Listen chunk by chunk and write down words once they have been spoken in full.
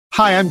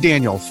Hi, I'm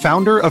Daniel,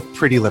 founder of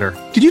Pretty Litter.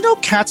 Did you know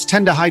cats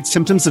tend to hide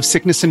symptoms of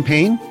sickness and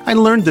pain? I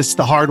learned this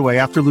the hard way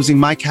after losing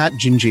my cat,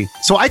 Gingy.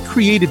 So I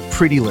created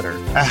Pretty Litter,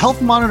 a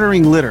health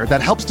monitoring litter that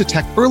helps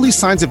detect early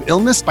signs of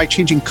illness by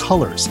changing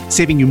colors,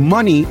 saving you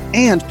money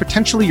and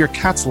potentially your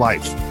cat's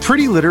life.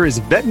 Pretty Litter is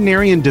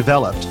veterinarian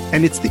developed,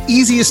 and it's the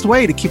easiest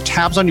way to keep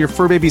tabs on your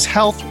fur baby's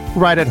health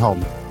right at home.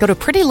 Go to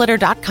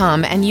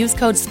prettylitter.com and use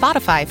code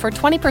SPOTIFY for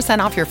 20%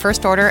 off your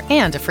first order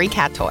and a free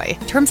cat toy.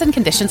 Terms and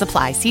conditions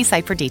apply. See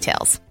site for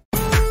details.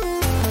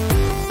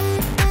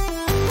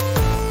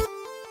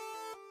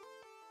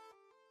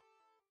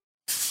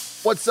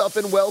 What's up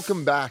and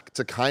welcome back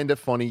to Kinda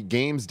Funny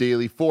Games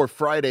Daily for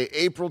Friday,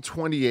 April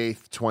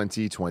 28th,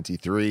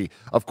 2023.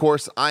 Of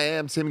course, I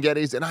am Tim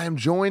Geddes and I am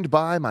joined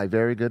by my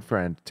very good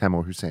friend,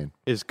 Taimoor Hussain.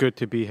 It's good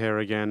to be here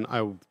again.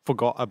 I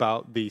forgot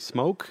about the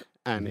smoke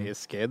and it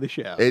scared the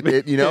shit out of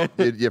me.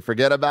 You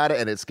forget about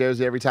it and it scares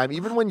you every time.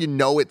 Even when you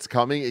know it's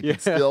coming, it can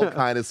still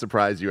kind of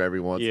surprise you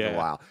every once in a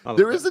while.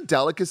 There is a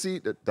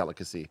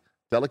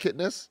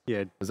delicatness?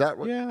 Yeah. Is that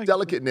what? Yeah,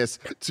 delicateness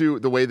to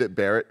the way that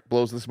Barrett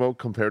blows the smoke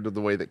compared to the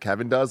way that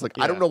Kevin does.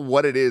 I don't know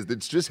what it is.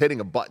 It's just hitting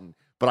a button,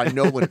 but I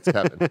know when it's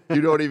Kevin.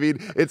 You know what I mean?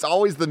 It's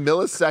always the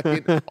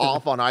millisecond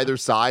off on either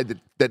side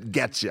that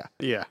gets you.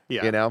 Yeah.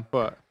 You know?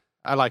 But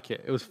I like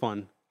it. It was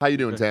fun. How you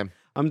doing, Tam?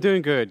 I'm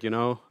doing good, A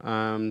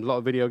lot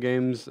of video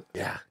games.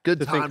 Yeah. Good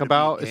to time think to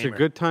about. Be a gamer. It's a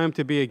good time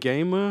to be a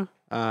gamer.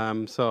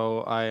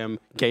 So I am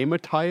gamer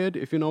tired,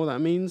 if you know what that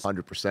means.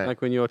 100%.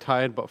 Like when you're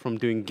tired, but from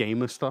doing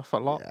gamer stuff a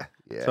lot.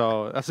 Yeah.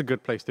 So that's a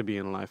good place to be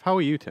in life. How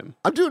are you, Tim?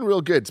 I'm doing real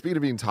good. Speaking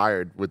of being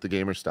tired with the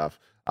gamer stuff,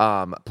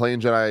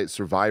 playing Jedi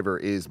Survivor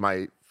is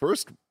my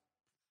first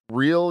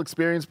real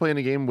experience playing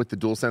a game with the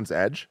DualSense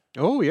Edge.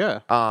 Oh,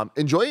 yeah.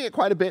 Enjoying it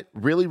quite a bit.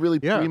 Really,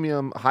 really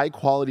premium, high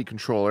quality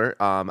controller.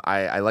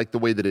 I like the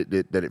way that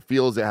it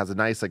feels. It has a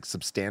nice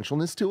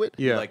substantialness to it.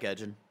 Yeah. You like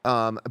edging.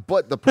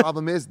 But the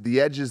problem is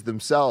the edges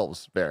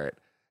themselves, Barrett.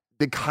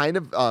 They kind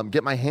of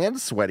get my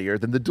hands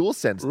sweatier than the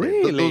DualSense.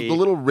 Really? The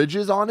little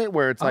ridges on it,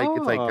 where it's like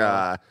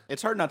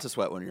It's hard not to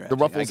sweat when you're the edging.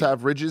 ruffles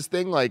have ridges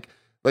thing. I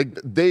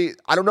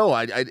don't know.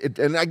 I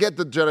get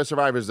the Jedi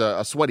Survivor is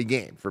a sweaty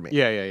game for me.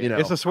 Yeah. You know?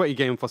 It's a sweaty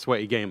game for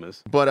sweaty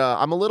gamers. But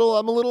I'm a little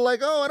like,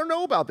 oh, I don't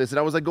know about this. And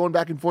I was going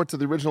back and forth to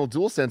the original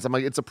DualSense. I'm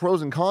like, it's a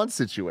pros and cons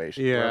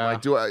situation. Yeah. I'm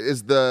like, are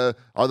the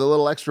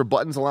little extra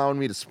buttons allowing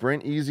me to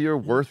sprint easier,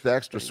 worth the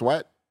extra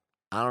sweat?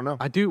 I don't know.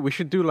 We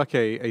should do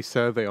a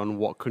survey on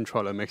what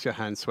controller makes your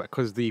hands sweat,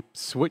 because the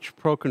Switch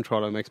Pro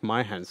controller makes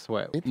my hands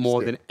sweat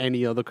more than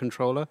any other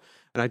controller,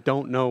 and I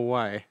don't know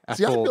why.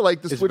 See, I feel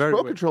like the Switch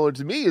Pro controller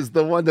to me is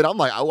the one that I'm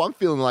like, oh, I'm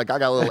feeling like I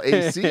got a little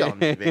AC on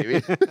me,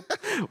 baby.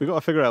 We got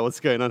to figure out what's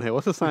going on here.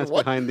 What's the science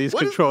behind these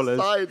controllers?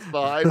 What is the science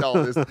behind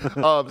all this?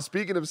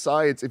 Speaking of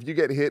science, if you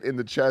get hit in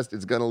the chest,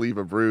 it's going to leave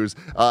a bruise.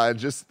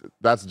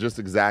 That's just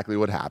exactly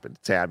what happened.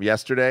 Tam,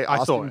 yesterday,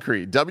 Austin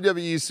Creed,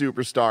 WWE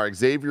superstar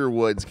Xavier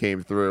Woods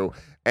came through.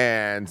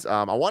 And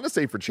I want to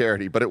say for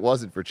charity, but it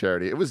wasn't for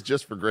charity. It was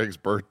just for Greg's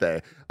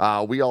birthday.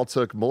 We all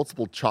took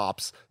multiple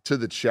chops to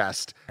the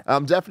chest.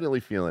 I'm definitely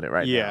feeling it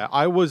right now. Yeah,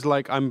 I was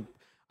like, I'm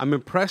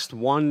impressed.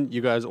 One,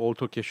 you guys all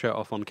took your shirt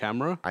off on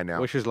camera. I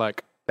know. Which is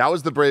like... That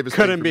was the bravest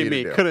thing for me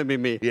to do. Couldn't be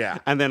me. Yeah.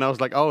 And then I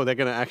was like, oh, they're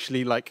going to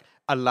actually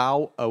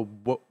allow a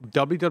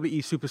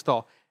WWE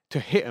superstar to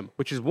hit him,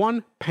 which is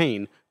one,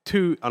 pain.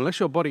 Two, unless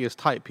your body is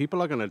tight,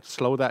 people are going to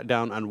slow that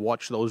down and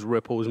watch those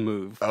ripples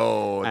move.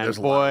 Oh, and there's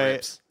a lot of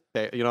rips.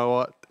 You know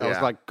what? I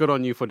was like, good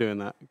on you for doing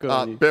that. Good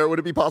on you. Bear, would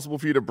it be possible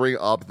for you to bring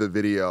up the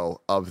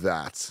video of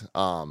that?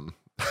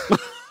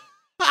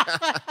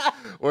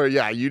 Where,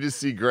 you just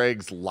see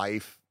Greg's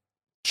life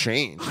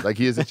change. Like,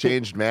 he is a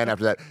changed man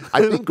after that.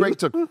 I think Greg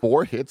took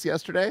 4 hits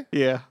yesterday.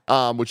 Yeah.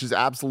 Which is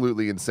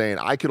absolutely insane.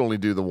 I could only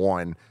do the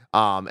one.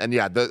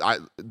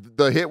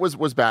 The hit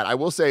was bad. I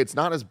will say it's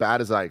not as bad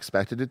as I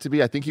expected it to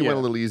be. I think he went a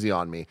little easy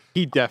on me.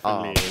 He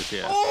definitely is,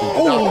 yeah.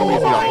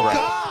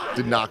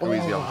 Did not go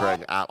easy on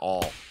Greg at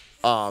all.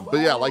 But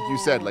yeah, like you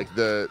said,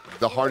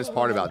 the hardest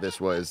part about this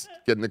was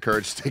getting the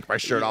courage to take my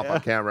shirt off on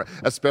camera,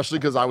 especially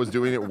because I was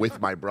doing it with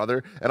my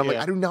brother, and I'm like,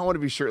 I do not want to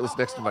be shirtless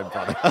next to my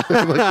brother.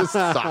 This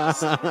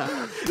sucks.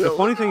 The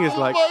funny thing is,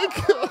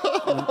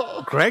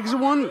 Greg's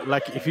one,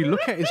 if you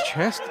look at his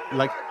chest,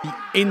 the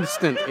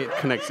instant it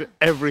connects,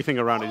 everything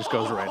around it just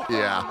goes red.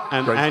 Yeah.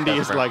 And Greg's Andy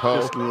is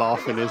just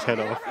laughing his head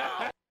off.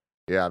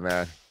 Yeah,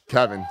 man.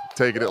 Kevin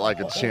taking it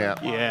like a champ.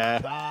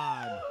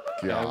 Yeah.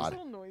 God.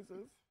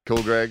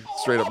 Cool, Greg.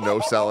 Straight up no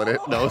selling it.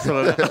 No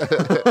selling it.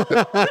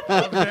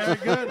 Very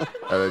good.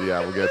 And then,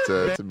 we'll get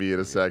to me in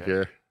a sec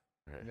here.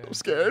 I'm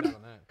scared.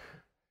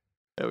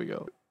 There we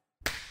go.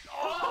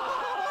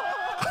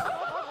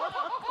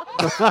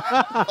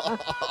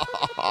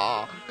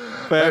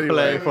 Fair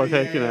play for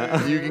taking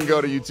it. You can go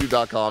to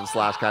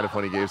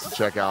youtube.com/kindoffunnygames to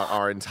check out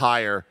our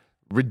entire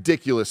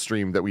ridiculous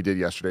stream that we did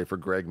yesterday for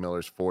Greg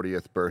Miller's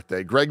 40th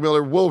birthday. Greg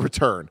Miller will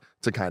return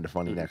to Kinda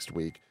Funny next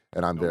week,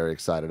 and I'm very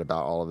excited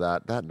about all of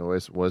that. That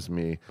noise was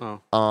me.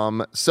 Oh.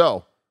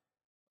 So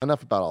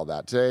enough about all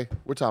that. Today,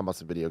 we're talking about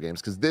some video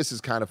games because this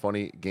is Kinda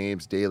Funny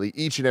Games Daily.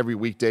 Each and every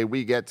weekday,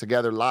 we get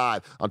together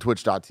live on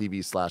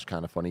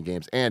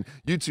twitch.tv/kindafunnygames and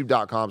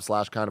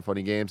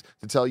youtube.com/kindafunnygames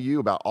to tell you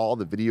about all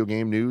the video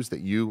game news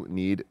that you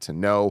need to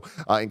know,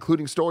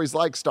 including stories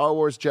like Star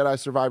Wars Jedi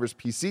Survivor's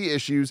PC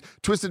issues,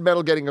 Twisted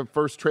Metal getting a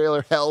first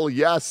trailer, hell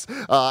yes,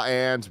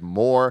 and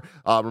more.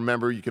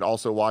 Remember, you can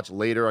also watch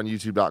later on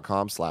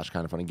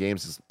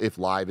youtube.com/kindafunnygames if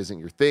live isn't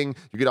your thing.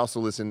 You could also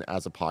listen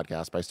as a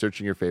podcast by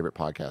searching your favorite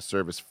podcast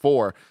service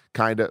for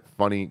Kinda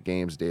Funny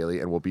Games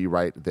Daily, and we'll be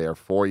right there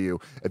for you.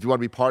 If you want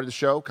to be part of the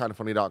show,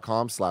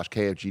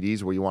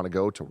 kindafunny.com/KFGDs, where you want to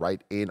go to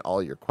write in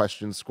all your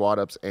questions, squad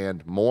ups,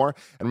 and more.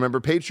 And remember,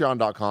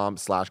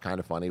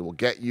 patreon.com/kindafunny will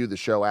get you the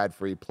show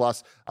ad-free,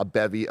 plus a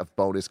bevy of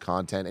bonus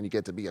content, and you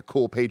get to be a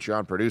cool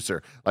Patreon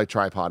producer like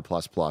Tripod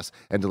Plus Plus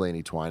and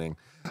Delaney Twining.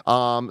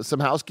 Some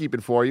housekeeping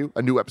for you.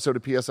 A new episode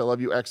of PS I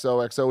Love You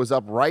XOXO is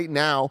up right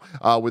now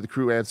where the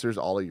crew answers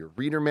all of your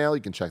reader mail.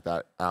 You can check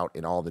that out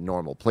in all the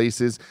normal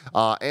places.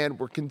 And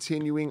we're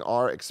continuing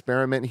our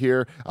experiment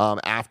here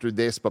after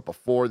this, but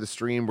before the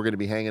stream, we're going to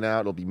be hanging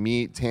out. It'll be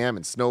me, Tam,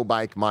 and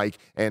Snowbike Mike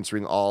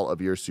answering all of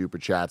your super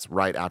chats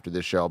right after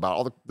this show about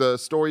all the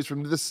stories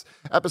from this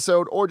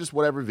episode or just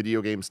whatever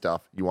video game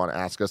stuff you want to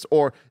ask us,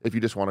 or if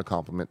you just want to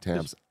compliment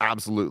Tam's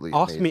absolutely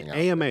ask me outfit.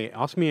 AMA,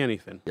 ask me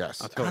anything.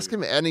 Yes, ask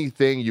him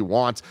anything you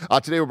want.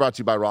 Today we're brought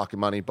to you by Rocket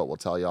Money, but we'll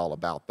tell you all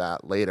about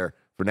that later.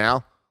 For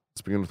now,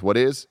 let's begin with what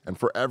is and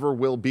forever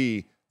will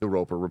be the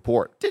Roper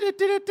Report. It's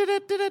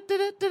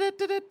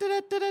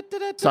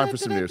time for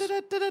some news. We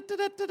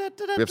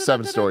have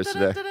 7 stories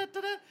today.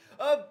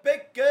 A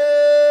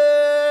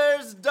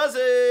baker's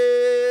dozen.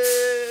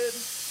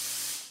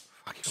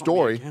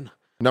 Story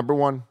number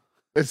 1.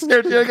 It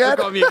scared you again?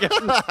 Got me again.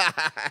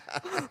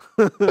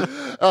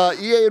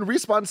 EA and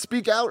Respawn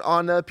speak out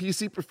on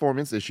PC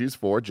performance issues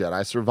for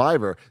Jedi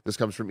Survivor. This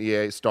comes from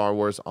EA Star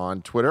Wars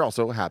on Twitter.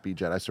 Also, happy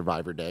Jedi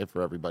Survivor Day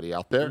for everybody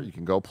out there. You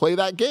can go play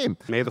that game.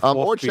 May the 4th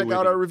or be check with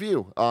out you. our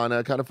review on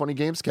Kinda Funny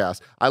Games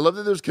Cast. I love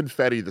that there's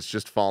confetti that's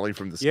just falling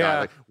from the sky.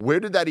 Yeah. Like,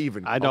 where did that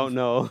even come I don't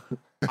know.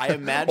 I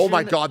imagine. Oh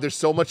my God, there's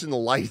so much in the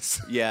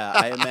lights. Yeah,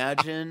 I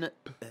imagine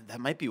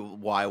that might be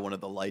why one of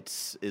the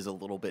lights is a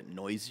little bit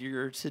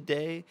noisier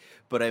today.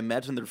 But I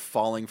imagine they're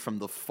falling from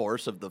the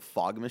force of the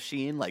fog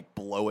machine, like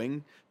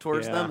blowing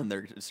towards Yeah. them, and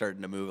they're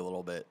starting to move a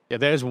little bit. Yeah,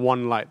 there's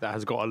one light that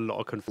has got a lot of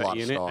Lot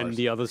confetti of in it, stars. and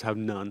the others have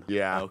none.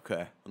 Yeah.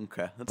 Okay,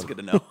 that's good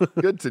to know.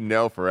 Good to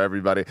know for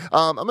everybody.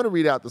 I'm going to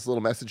read out this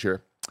little message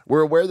here.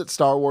 We're aware that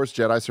Star Wars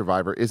Jedi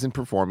Survivor isn't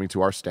performing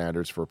to our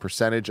standards for a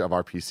percentage of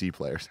our PC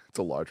players. It's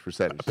a large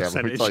percentage. Damn,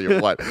 let me tell you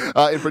what.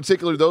 In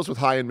particular, those with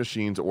high-end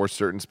machines or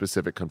certain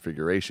specific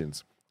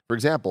configurations. For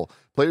example,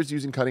 players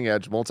using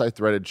cutting-edge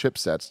multi-threaded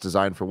chipsets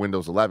designed for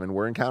Windows 11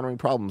 were encountering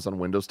problems on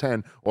Windows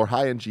 10, or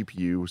high-end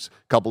GPUs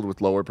coupled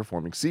with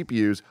lower-performing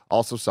CPUs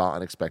also saw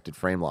unexpected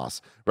frame loss.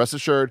 Rest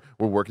assured,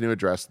 we're working to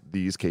address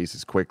these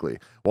cases quickly.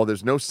 While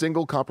there's no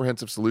single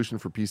comprehensive solution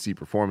for PC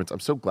performance, I'm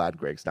so glad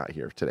Greg's not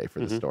here today for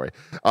this story.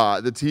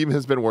 The team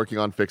has been working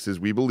on fixes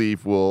we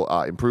believe will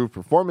improve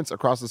performance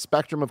across a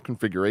spectrum of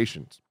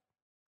configurations.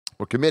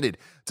 We're committed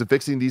to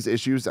fixing these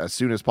issues as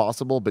soon as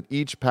possible, but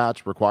each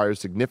patch requires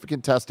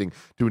significant testing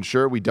to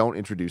ensure we don't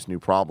introduce new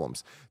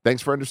problems.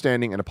 Thanks for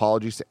understanding, and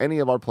apologies to any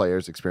of our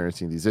players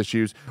experiencing these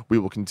issues. We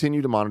will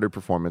continue to monitor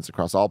performance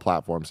across all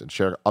platforms and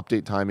share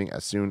update timing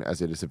as soon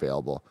as it is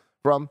available.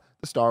 From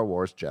the Star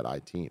Wars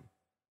Jedi team.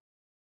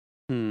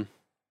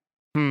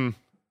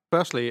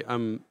 Firstly,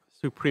 I'm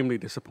supremely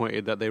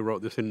disappointed that they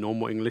wrote this in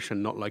normal English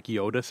and not like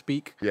Yoda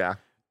speak. Yeah.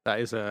 That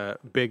is a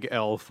big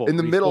L for In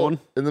the Respawn.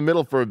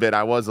 middle for a bit,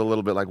 I was a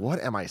little bit like, what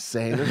am I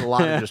saying? There's a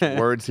lot of just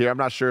words here. I'm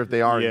not sure if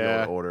they are in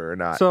Yeah. Yoda order or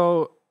not.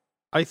 So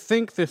I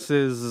think this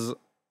is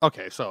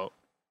okay. So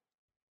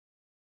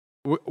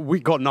we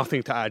got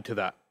nothing to add to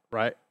that,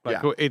 right?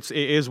 Like Yeah. it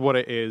is what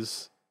it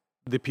is.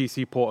 The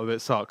PC port of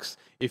it sucks.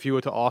 If you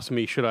were to ask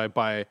me, should I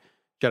buy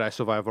Jedi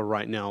Survivor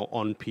right now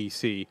on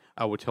PC,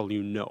 I would tell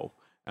you no.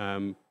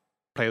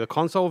 Play the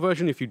console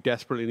version if you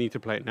desperately need to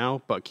play it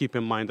now, but keep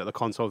in mind that the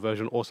console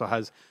version also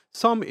has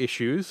some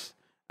issues.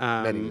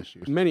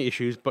 Many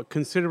issues, but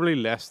considerably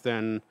less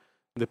than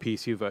the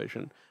PC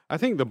version. I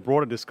think the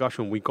broader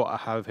discussion we got to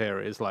have here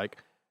is like,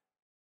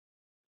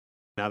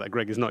 now that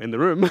Greg is not in the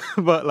room,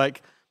 but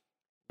like,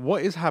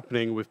 what is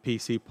happening with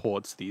PC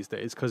ports these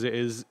days? Because it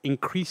is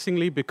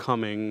increasingly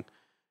becoming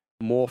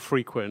more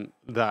frequent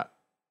that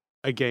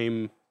a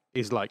game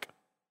is like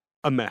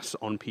a mess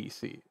on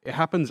PC. It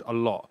happens a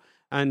lot.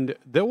 And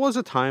there was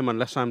a time,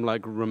 unless I'm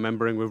like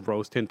remembering with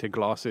rose-tinted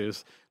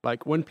glasses,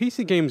 like when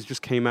PC games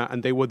just came out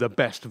and they were the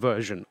best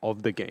version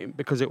of the game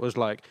because it was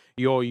like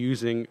you're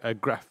using a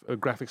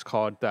graphics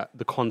card that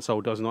the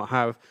console does not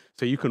have,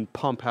 so you can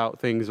pump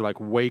out things like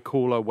way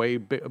cooler, way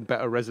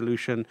better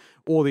resolution.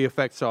 All the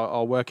effects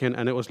are working,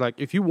 and it was like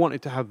if you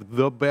wanted to have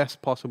the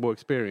best possible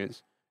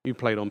experience, you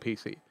played on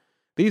PC.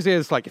 These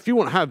days, like if you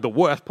want to have the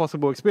worst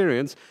possible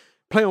experience,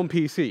 play on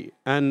PC.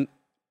 And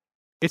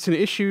it's an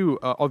issue,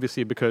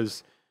 obviously,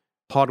 because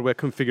hardware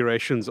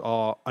configurations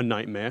are a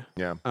nightmare.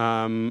 Yeah.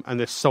 And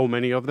there's so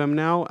many of them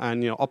now,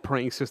 and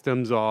operating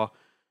systems are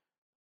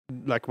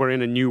like we're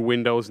in a new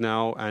Windows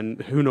now,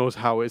 and who knows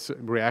how it's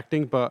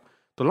reacting. But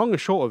the long and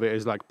short of it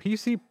is like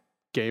PC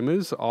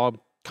gamers are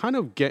kind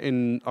of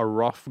getting a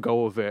rough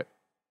go of it,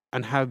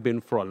 and have been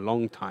for a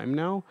long time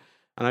now.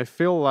 And I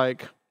feel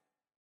like,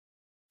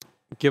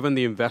 given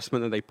the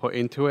investment that they put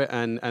into it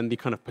and the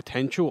kind of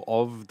potential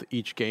of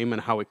each game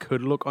and how it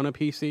could look on a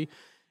PC,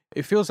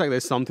 it feels like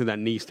there's something that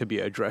needs to be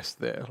addressed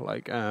there.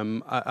 Like,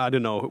 I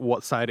don't know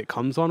what side it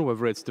comes on,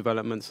 whether it's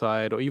development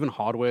side or even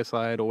hardware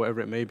side or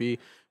whatever it may be.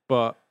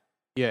 But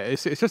yeah,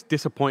 it's just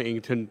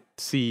disappointing to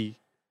see,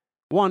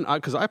 one,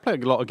 because I play a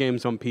lot of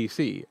games on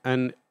PC,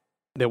 and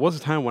there was a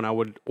time when I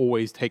would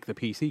always take the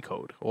PC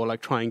code or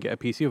like try and get a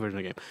PC version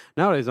of the game.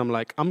 Nowadays, I'm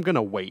like, I'm going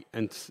to wait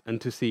and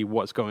to see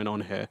what's going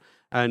on here.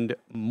 And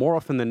more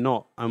often than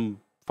not,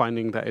 I'm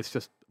finding that it's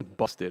just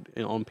busted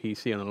on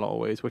PC in a lot of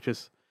ways, which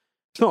is,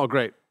 it's not a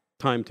great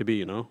time to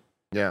be,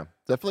 Yeah,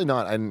 definitely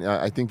not. And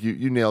I think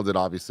you nailed it,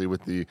 obviously,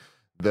 with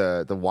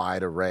the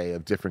wide array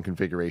of different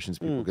configurations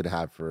people could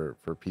have for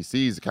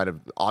PCs. It kind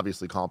of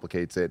obviously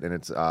complicates it, and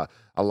it's a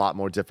lot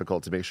more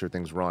difficult to make sure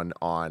things run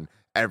on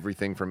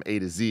everything from A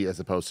to Z, as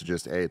opposed to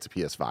just, hey, it's a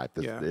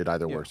PS5. It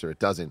either works or it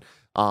doesn't.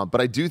 But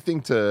I do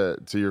think to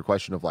your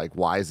question of like,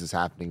 why is this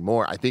happening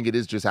more? I think it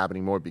is just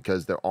happening more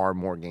because there are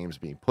more games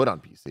being put on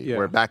PC. Yeah.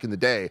 Where back in the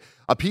day,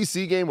 a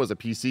PC game was a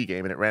PC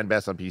game, and it ran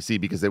best on PC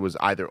because it was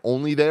either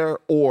only there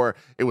or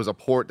it was a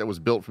port that was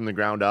built from the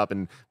ground up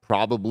and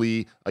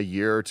probably a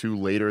year or two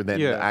later than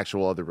the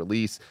actual other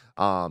release.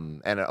 And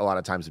a lot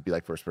of times it'd be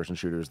like first-person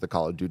shooters, the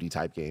Call of Duty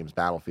type games,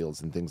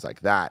 Battlefields, and things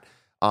like that.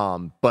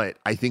 But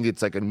I think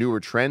it's like a newer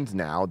trend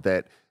now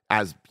that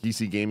as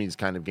PC gaming has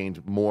kind of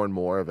gained more and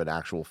more of an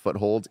actual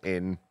foothold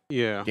in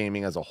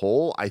gaming as a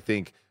whole, I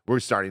think we're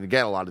starting to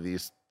get a lot of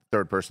these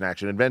third-person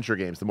action adventure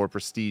games, the more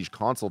prestige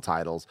console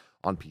titles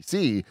on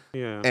PC.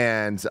 Yeah.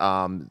 And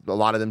a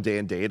lot of them day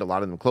and date, a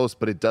lot of them close,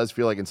 but it does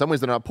feel like in some ways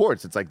they're not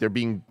ports. It's like they're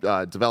being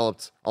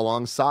developed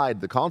alongside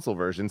the console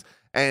versions.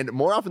 And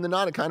more often than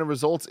not, it kind of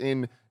results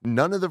in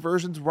none of the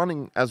versions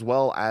running as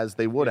well as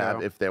they would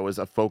have if there was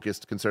a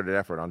focused, concerted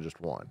effort on just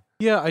one.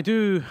 Yeah, I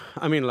do.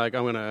 I mean, like,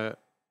 I'm going to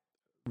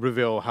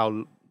reveal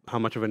how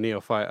much of a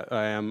neophyte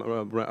I am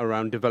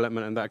around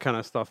development and that kind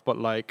of stuff. But,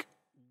 like,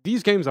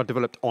 these games are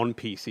developed on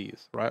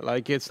PCs, right?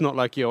 Like, it's not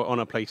like you're on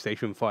a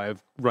PlayStation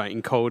 5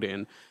 writing code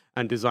in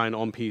and design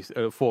on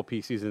for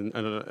PCs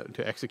and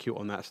to execute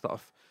on that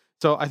stuff.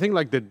 So I think,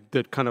 like,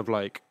 the kind of,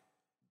 like,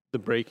 the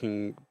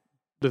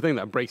thing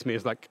that breaks me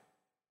is, like,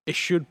 it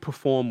should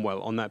perform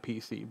well on that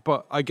PC.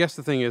 But I guess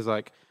the thing is,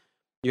 like,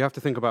 you have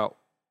to think about,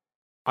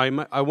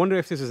 I wonder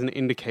if this is an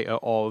indicator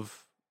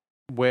of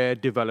where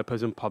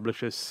developers and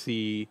publishers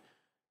see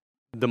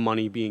the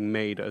money being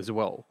made as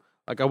well.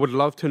 Like, I would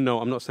love to know,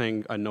 I'm not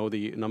saying I know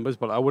the numbers,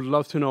 but I would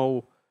love to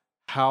know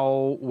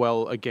how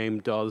well a game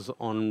does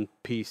on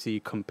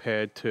PC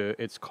compared to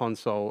its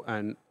console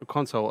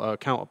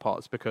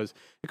counterparts, because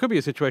it could be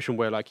a situation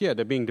where, like,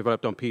 they're being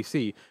developed on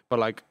PC, but,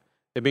 like,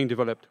 they're being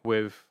developed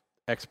with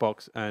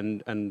Xbox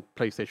and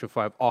PlayStation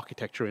 5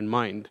 architecture in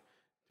mind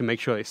to make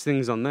sure it's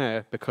things on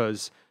there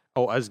because,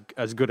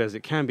 as good as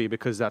it can be,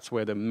 because that's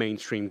where the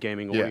mainstream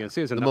gaming audience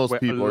is. And the most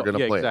people are going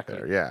to play it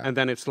there. Yeah. And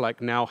then it's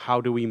like, now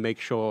how do we make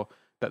sure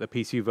that the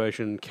PC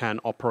version can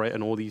operate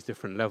on all these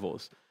different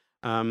levels?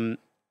 I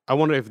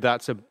wonder if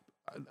that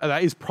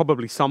is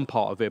probably some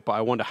part of it, but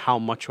I wonder how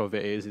much of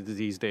it is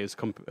these days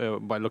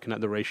by looking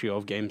at the ratio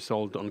of games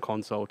sold on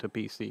console to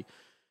PC.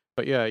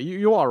 But yeah,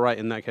 you are right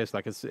in that case.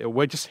 Like,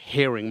 we're just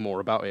hearing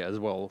more about it as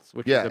well.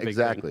 Which is a big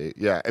exactly.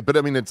 thing. Yeah, but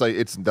I mean, it's like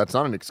that's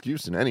not an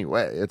excuse in any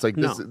way. It's like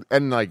this,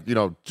 and like,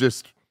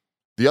 just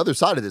the other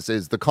side of this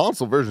is the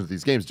console versions of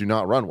these games do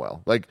not run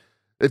well. Like,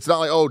 it's not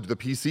like, oh, the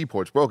PC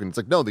port's broken. It's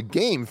like, no, the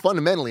game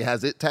fundamentally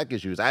has tech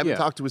issues. I haven't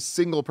talked to a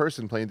single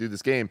person playing through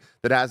this game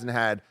that hasn't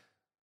had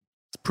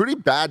pretty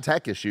bad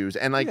tech issues,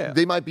 and like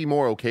they might be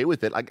more okay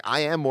with it. Like,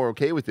 I am more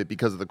okay with it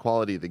because of the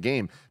quality of the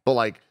game, but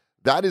like,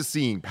 that is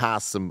seeing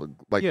past some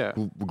like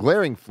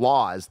glaring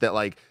flaws that,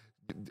 like,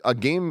 a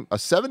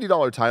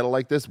 $70 title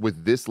like this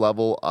with this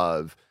level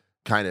of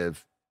kind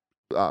of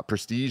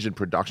prestige and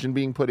production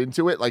being put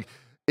into it, like,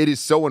 it is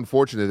so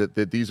unfortunate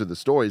that these are the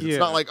stories. It's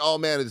not like, oh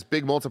man, this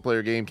big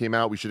multiplayer game came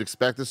out, we should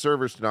expect the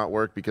servers to not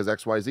work because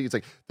XYZ. It's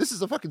like, this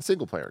is a fucking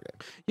single player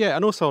game. Yeah,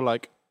 and also,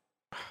 like,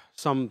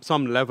 some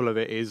level of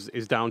it is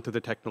down to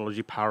the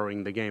technology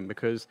powering the game,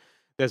 because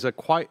there's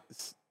quite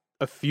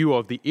a few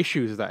of the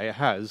issues that it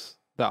has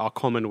that are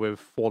common with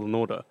Fallen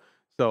Order.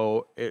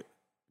 So it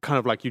kind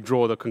of like, you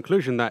draw the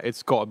conclusion that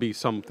it's got to be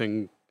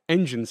something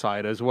engine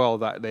side as well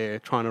that they're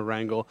trying to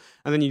wrangle.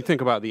 And then you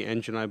think about the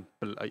engine.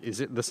 Is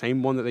it the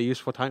same one that they use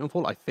for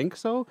Titanfall? I think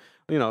so.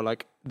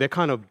 Like, they're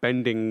kind of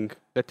bending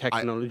the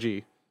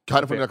technology.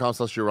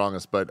 Titanfall.com/you're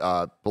wrongest, but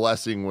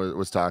Blessing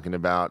was talking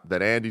about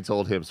that Andy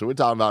told him. So we're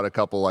talking about a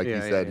couple, like he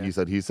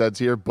said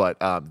here, but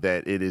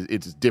that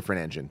it's a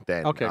different engine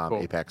than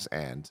cool. Apex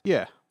and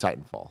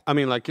Titanfall. I I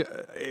mean, like,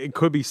 it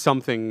could be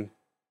something.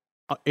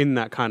 in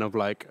that kind of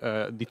like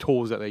the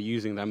tools that they're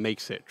using that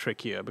makes it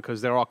trickier,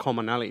 because there are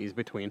commonalities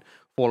between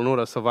Fallen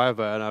Order,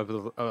 Survivor, and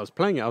I was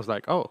playing it. I was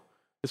like, oh,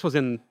 this was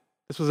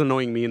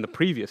annoying me in the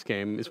previous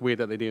game. It's weird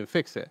that they didn't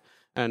fix it.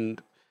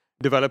 And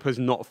developers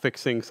not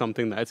fixing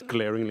something that's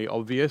glaringly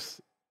obvious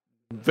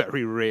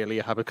very rarely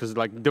happen, because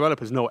like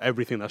developers know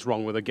everything that's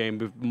wrong with a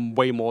game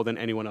way more than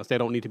anyone else. They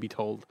don't need to be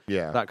told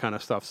that kind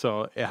of stuff.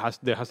 So there has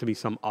to be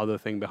some other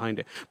thing behind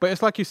it. But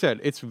it's like you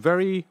said, it's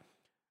very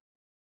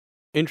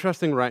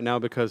interesting right now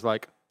because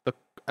like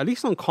at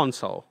least on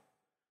console,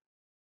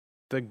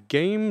 the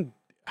game,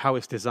 how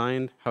it's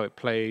designed, how it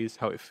plays,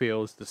 how it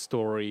feels, the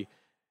story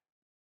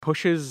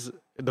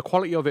the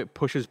quality of it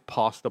pushes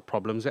past the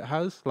problems it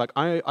has. Like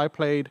I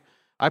play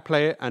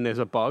it and there's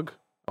a bug,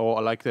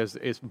 or like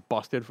it's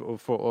busted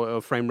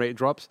for frame rate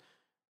drops,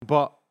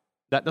 but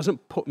that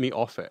doesn't put me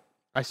off it.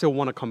 I still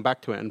want to come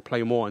back to it and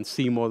play more and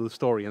see more of the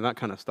story and that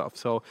kind of stuff.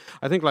 So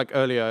I think like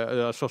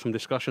earlier I saw some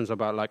discussions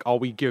about like, are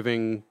we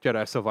giving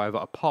Jedi Survivor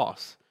a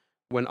pass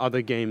when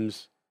other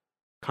games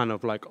kind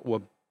of like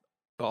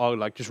are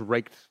like just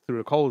raked through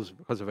the coals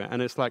because of it?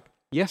 And it's like,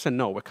 yes and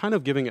no. We're kind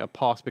of giving it a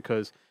pass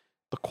because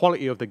the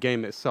quality of the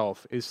game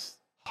itself is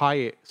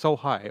so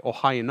high or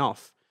high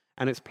enough,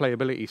 and its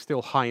playability is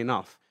still high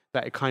enough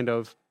that it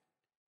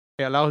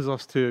allows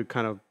us to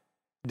kind of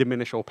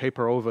diminish or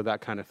paper over that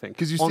kind of thing.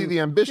 Because you see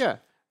the ambition. Yeah,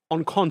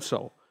 on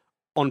console.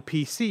 On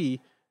PC,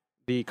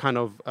 the kind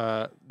of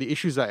the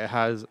issues that it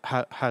has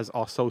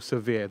are so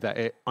severe that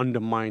it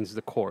undermines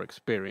the core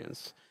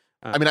experience.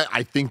 I mean,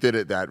 I think that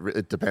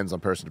it depends on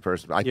person to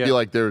person. I feel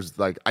like there's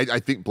like I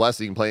think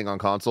Blessing playing on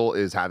console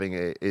is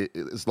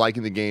is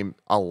liking the game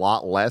a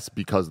lot less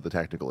because of the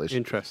technical issues.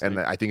 Interesting. And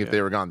I think if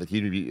they were gone, that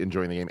he'd be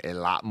enjoying the game a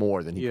lot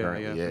more than he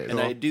currently is.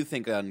 And I do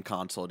think on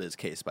console it is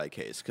case by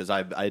case, because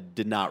I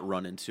did not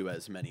run into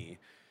as many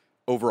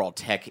overall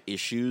tech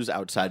issues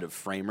outside of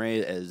frame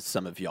rate as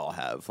some of y'all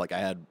have. Like I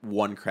had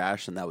one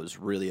crash, and that was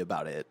really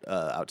about it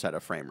outside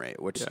of frame rate,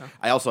 which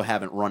I also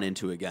haven't run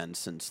into again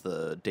since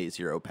the Day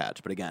Zero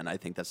patch. But again, I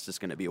think that's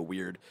just going to be a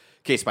weird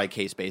case by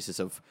case basis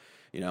of,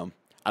 I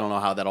don't know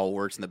how that all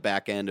works in the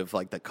back end of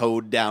like the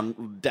code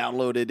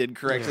downloaded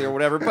incorrectly or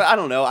whatever. But I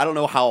don't know. I don't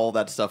know how all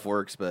that stuff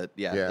works. But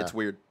it's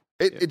weird.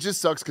 It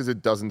just sucks because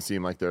it doesn't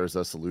seem like there's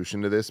a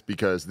solution to this,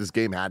 because this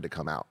game had to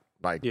come out.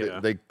 Like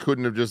they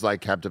couldn't have just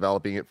like kept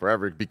developing it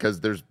forever,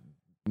 because there's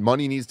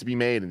money needs to be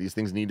made and these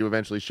things need to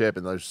eventually ship,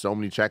 and there's so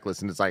many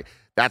checklists, and it's like,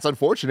 that's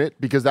unfortunate,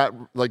 because that,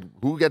 like,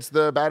 who gets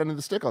the bad end of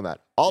the stick on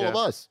that? All of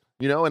us,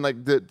 and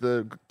like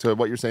the to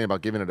what you're saying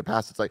about giving it a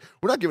pass, it's like,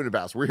 we're not giving it a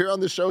pass. We're here on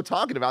this show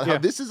talking about how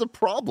this is a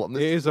problem.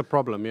 It is a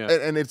problem,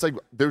 and it's like,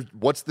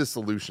 what's the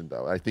solution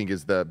though? I think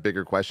is the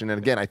bigger question.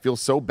 And again, I feel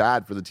so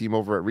bad for the team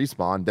over at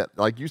Respawn that,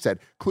 like you said,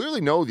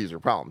 clearly know these are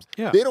problems.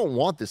 They don't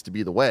want this to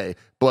be the way,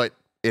 but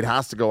it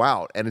has to go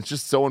out. And it's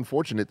just so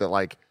unfortunate that,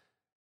 like,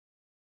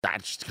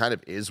 that just kind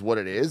of is what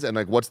it is. And,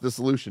 like, what's the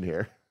solution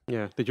here?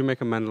 Yeah. Did you make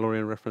a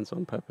Mandalorian reference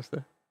on purpose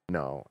there?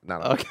 No,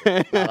 not on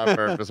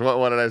purpose.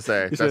 What did I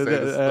say? Did I say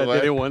this is the way? They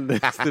didn't want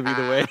this to be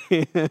the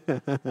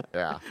way.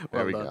 Yeah,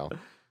 there we go.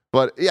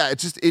 But, yeah,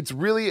 it's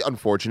really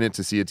unfortunate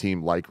to see a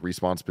team like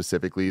Respawn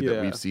specifically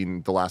that we've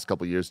seen the last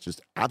couple of years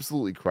just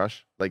absolutely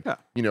crush. Like,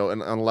 and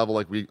on a level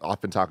like we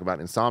often talk about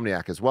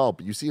Insomniac as well.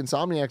 But you see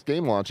Insomniac's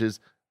game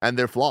launches, and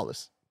they're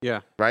flawless.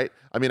 Yeah. Right?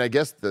 I mean, I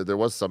guess there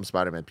was some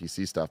Spider-Man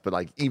PC stuff, but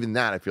like even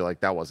that, I feel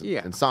like that wasn't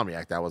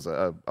Insomniac. That was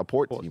a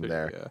port team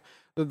there.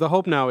 Yeah. The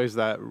hope now is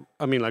that,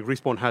 I mean, like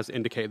Respawn has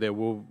indicated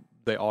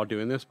they are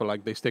doing this, but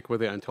like they stick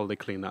with it until they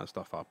clean that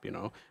stuff up,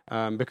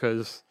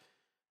 because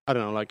I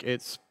don't know, like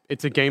it's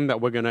a game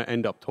that we're going to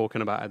end up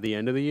talking about at the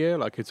end of the year.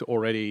 Like it's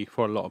already,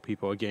 for a lot of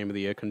people, a Game of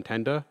the Year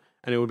contender.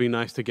 And it would be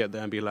nice to get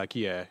there and be like,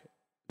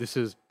 this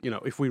is,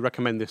 if we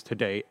recommend this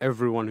today,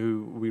 everyone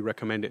who we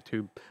recommend it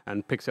to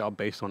and picks it up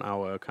based on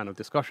our kind of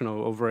discussion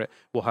over it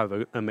will have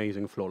an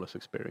amazing, flawless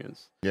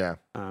experience. Yeah.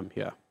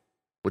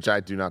 Which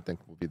I do not think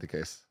will be the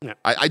case. Yeah.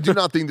 I do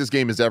not think this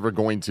game is ever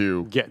going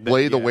to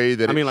play the way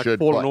that it should. I mean, like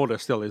Fallen Order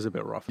still is a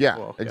bit rough. Yeah, as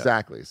well.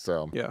 Exactly.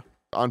 So,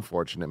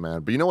 unfortunate,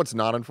 man. But you know what's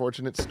not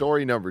unfortunate?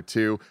 Story number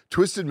 2,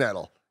 Twisted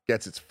Metal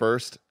gets its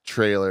first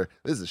trailer.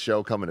 This is a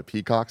show coming to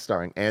Peacock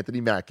starring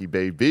Anthony Mackie,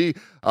 baby.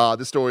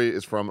 This story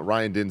is from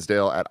Ryan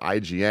Dinsdale at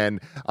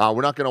IGN.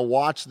 We're not going to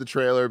watch the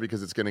trailer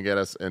because it's going to get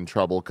us in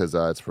trouble, because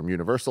it's from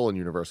Universal, and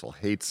Universal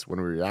hates when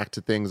we react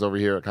to things over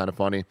here at Kind of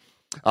Funny.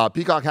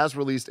 Peacock has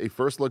released a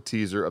first-look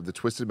teaser of the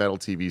Twisted Metal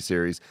TV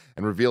series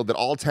and revealed that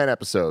all 10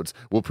 episodes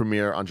will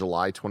premiere on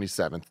July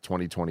 27th,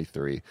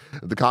 2023.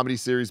 The comedy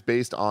series,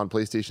 based on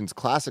PlayStation's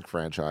classic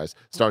franchise,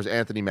 stars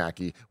Anthony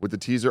Mackie, with the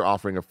teaser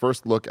offering a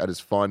first look at his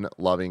fun,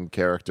 loving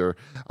character.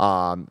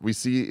 We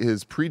see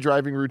his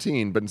pre-driving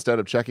routine, but instead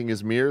of checking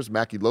his mirrors,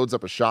 Mackie loads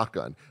up a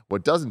shotgun.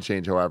 What doesn't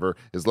change, however,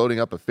 is loading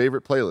up a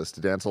favorite playlist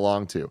to dance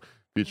along to,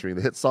 featuring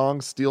the hit song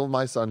Steal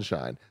My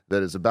Sunshine,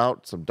 that is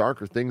about some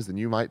darker things than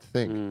you might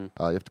think. You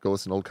have to go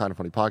listen to Old Kind of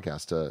Funny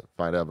podcast to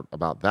find out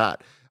about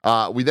that.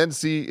 We then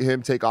see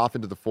him take off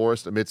into the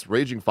forest amidst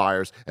raging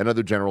fires and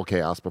other general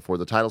chaos before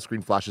the title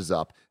screen flashes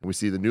up and we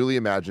see the newly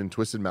imagined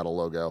Twisted Metal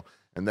logo.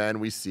 And then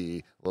we see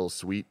a little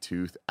sweet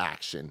tooth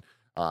action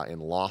in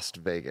Las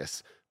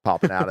Vegas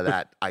popping out of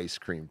that ice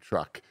cream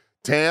truck.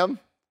 Tam,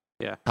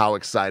 yeah, how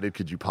excited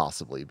could you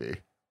possibly be?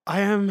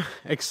 I am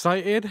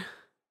excited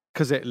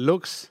because it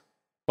looks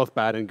both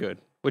bad and good,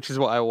 which is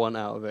what I want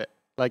out of it.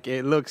 Like,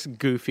 it looks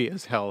goofy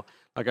as hell.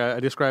 Like, I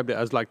described it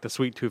as like the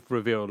Sweet Tooth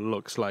reveal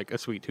looks like a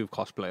Sweet Tooth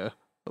cosplayer,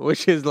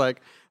 which is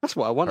like, that's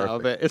what I want out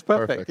of it. It's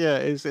perfect. Yeah,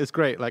 it's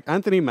great. Like,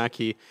 Anthony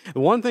Mackie, the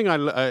one thing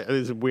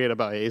is weird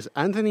about it is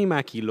Anthony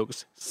Mackie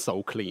looks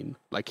so clean.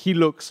 Like, he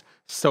looks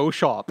so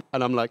sharp.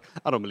 And I'm like,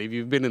 I don't believe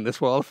you've been in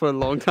this world for a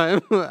long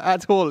time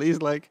at all.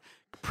 He's like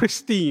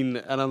pristine.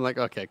 And I'm like,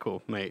 okay,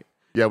 cool, mate.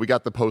 Yeah, we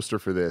got the poster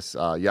for this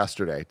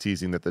yesterday,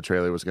 teasing that the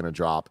trailer was going to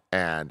drop,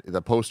 and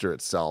the poster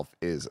itself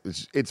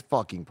it's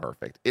fucking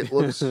perfect. It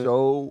looks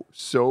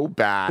so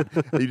bad.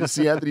 You just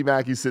see Anthony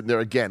Mackie sitting there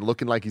again,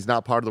 looking like he's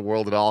not part of the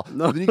world at all.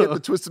 No. Then you get the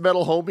Twisted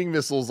Metal homing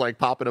missiles like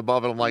popping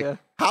above, and I'm like,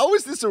 how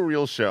is this a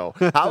real show?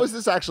 How is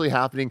this actually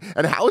happening?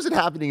 And how is it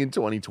happening in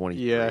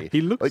 2023? Yeah, he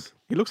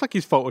looks like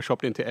he's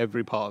photoshopped into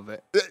every part of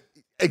it.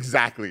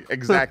 Exactly.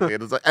 And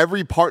it's like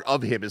every part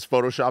of him is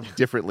photoshopped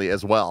differently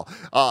as well.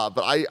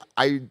 But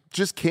I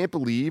just can't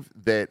believe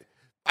that.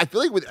 I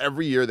feel like with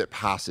every year that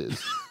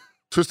passes,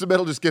 Twisted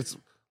Metal just gets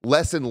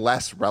less and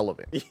less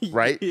relevant,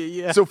 right?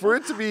 Yeah. So for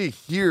it to be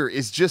here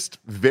is just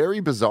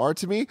very bizarre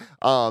to me.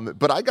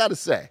 But I gotta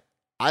say,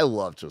 I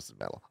love Twisted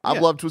Metal.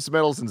 I've loved Twisted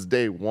Metal since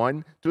day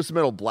one. Twisted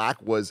Metal Black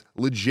was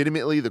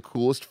legitimately the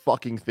coolest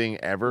fucking thing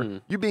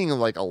ever. You being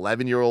like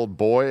 11-year-old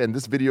boy and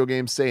this video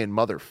game saying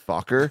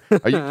motherfucker.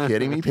 Are you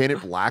kidding me?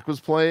 Painted Black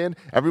was playing.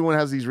 Everyone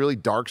has these really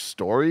dark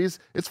stories.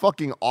 It's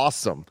fucking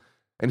awesome.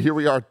 And here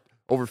we are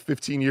over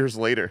 15 years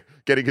later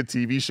getting a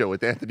TV show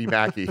with Anthony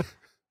Mackie.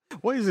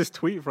 What is this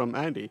tweet from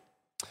Andy?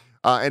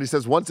 And he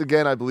says, once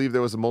again, I believe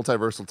there was a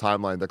multiversal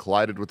timeline that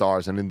collided with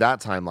ours. And in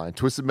that timeline,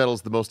 Twisted Metal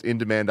is the most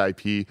in-demand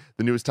IP.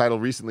 The newest title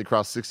recently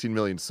crossed 16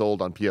 million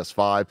sold on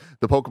PS5.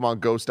 The Pokemon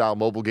Go-style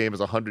mobile game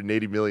has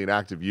 180 million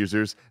active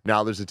users.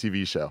 Now there's a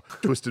TV show.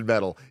 Twisted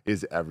Metal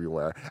is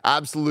everywhere.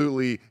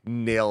 Absolutely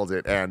nailed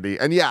it, Andy.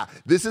 And yeah,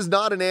 this is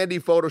not an Andy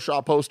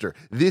Photoshop poster.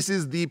 This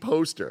is the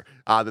poster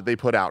that they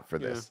put out for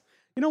this.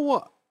 You know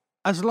what?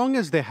 As long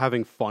as they're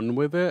having fun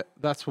with it,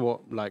 that's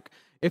what, like...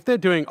 If they're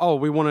doing,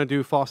 we want to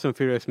do Fast and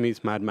Furious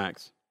meets Mad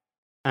Max,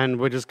 and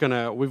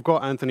we've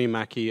got Anthony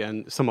Mackie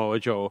and Samoa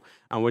Joe,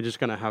 and we're just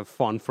going to have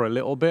fun for a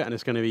little bit, and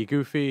it's going to be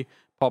goofy,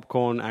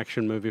 popcorn,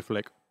 action movie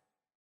flick,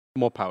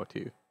 more power to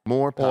you.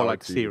 More power or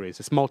like to series.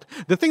 It's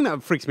the thing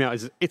that freaks me out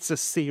is it's a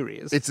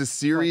series. It's a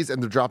series,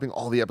 and they're dropping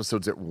all the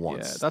episodes at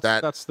once. Yeah,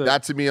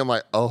 that to me, I'm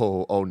like,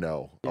 oh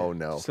no, oh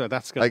no. So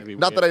that's gonna be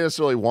not weird. that I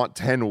necessarily want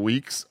 10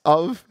 weeks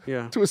of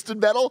Yeah.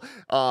 Twisted Metal,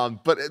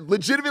 but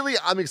legitimately,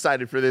 I'm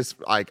excited for this.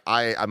 Like,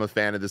 I'm a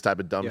fan of this type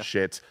of dumb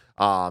shit.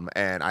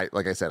 And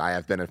like I said, I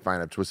have been a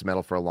fan of Twisted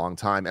Metal for a long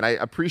time, and I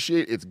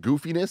appreciate its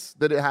goofiness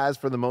that it has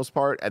for the most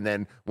part. And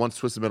then once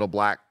Twisted Metal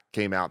Black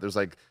came out, there's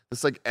like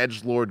this like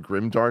edgelord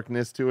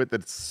grimdarkness to it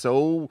that's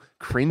so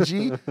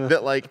cringy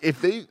that like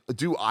if they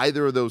do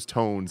either of those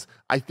tones,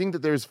 I think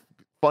that there's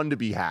fun to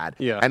be had.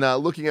 Yeah. And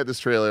looking at this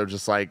trailer,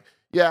 just like,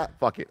 yeah,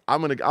 fuck it,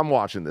 I'm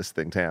watching this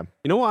thing, Tam.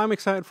 You know what I'm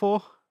excited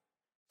for?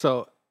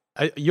 So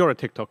you're a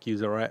TikTok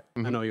user, right?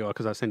 Mm-hmm. I know you are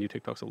because I send you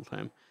TikToks all the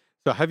time.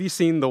 So have you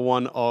seen the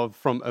one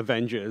from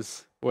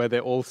Avengers where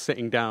they're all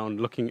sitting down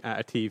looking at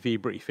a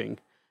TV briefing,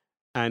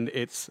 and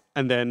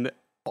then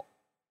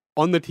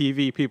on the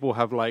TV, people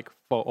have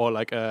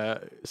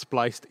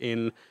spliced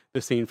in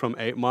the scene from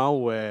 8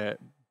 Mile where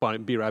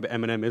B-Rabbit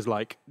Eminem is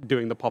like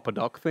doing the Papa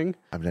Doc thing.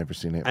 I've never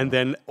seen it. And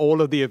then all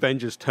of the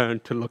Avengers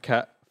turn to look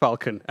at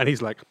Falcon, and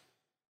he's like,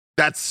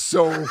 that's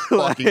so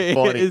fucking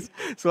funny.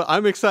 So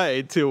I'm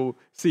excited to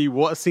see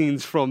what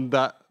scenes from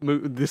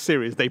the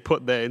series they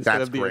put there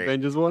instead of the great.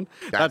 Avengers one.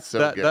 That's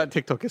so good. That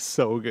TikTok is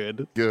so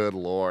good. Good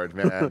Lord,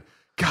 man.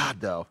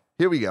 God, though.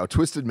 Here we go.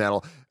 Twisted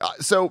Metal.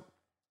 So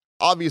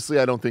obviously,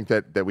 I don't think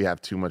that we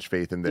have too much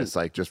faith in this,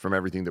 like just from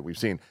everything that we've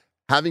seen.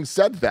 Having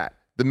said that,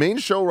 the main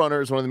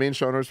showrunner is one of the main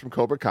showrunners from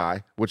Cobra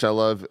Kai, which I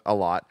love a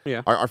lot.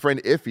 Yeah. Our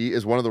friend Iffy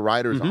is one of the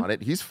writers on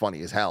it. He's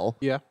funny as hell.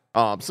 Yeah.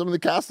 Some of the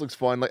cast looks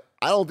fun. Like,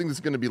 I don't think this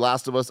is going to be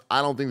Last of Us.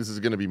 I don't think this is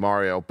going to be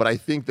Mario, but I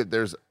think that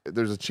there's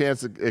a chance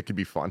that it could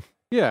be fun.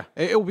 Yeah,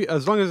 it'll be,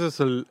 as long as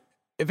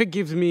if it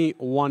gives me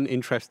one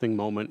interesting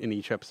moment in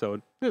each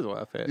episode, it's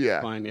worth it.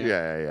 Yeah. Fine,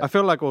 Yeah. I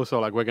feel like also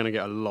like we're gonna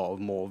get a lot of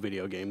more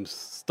video games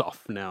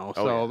stuff now,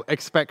 so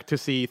expect to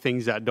see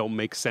things that don't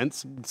make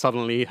sense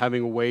suddenly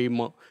having way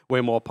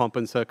more pomp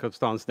and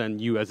circumstance than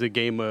you as a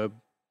gamer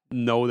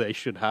know they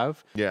should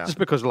have. Yeah. Just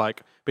because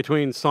like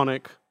between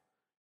Sonic,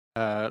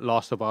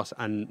 Last of Us,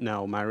 and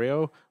now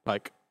Mario,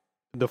 like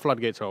the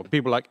floodgates are open.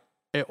 People like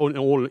in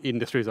all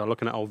industries are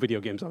looking at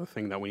video games are the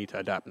thing that we need to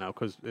adapt now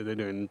because they're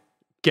doing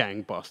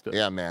gangbusters.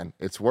 Yeah, man,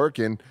 it's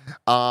working.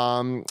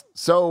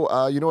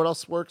 So you know what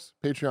else works?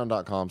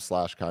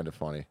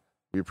 Patreon.com/kindafunny.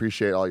 We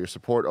appreciate all your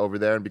support over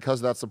there, and because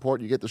of that support,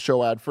 you get the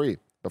show ad free.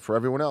 But for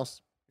everyone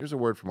else, here's a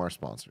word from our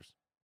sponsors.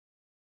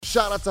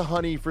 Shout out to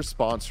Honey for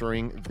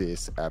sponsoring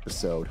this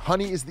episode.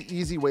 Honey is the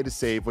easy way to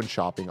save when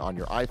shopping on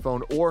your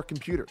iPhone or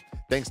computer.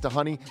 Thanks to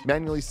Honey,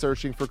 manually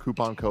searching for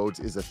coupon codes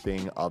is a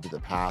thing of the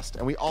past,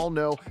 and we all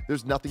know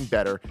there's nothing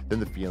better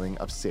than the feeling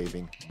of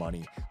saving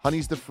money.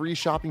 Honey's the free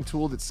shopping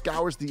tool that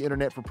scours the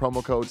internet for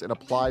promo codes and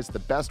applies the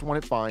best one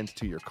it finds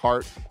to your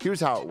cart. Here's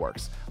how it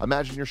works.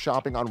 Imagine you're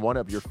shopping on one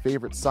of your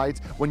favorite sites.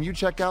 When you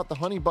check out, the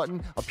Honey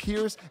button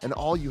appears, and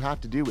all you have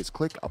to do is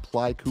click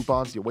Apply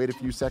Coupons. You wait a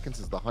few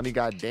seconds as the Honey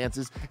guide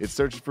dances. It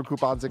searches for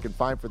coupons it can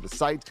find for the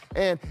site,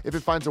 and if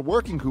it finds a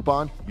working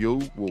coupon,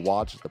 you will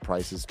watch the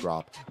prices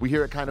drop. We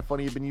here at Kind of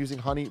Funny have been using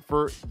Honey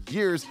for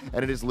years,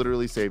 and it has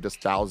literally saved us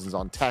thousands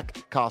on tech,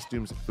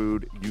 costumes,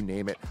 food, you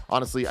name it.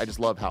 Honestly, I just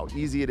love how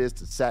easy it is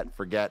to set,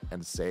 forget,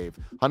 and save.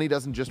 Honey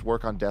doesn't just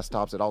work on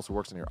desktops, it also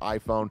works on your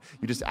iPhone.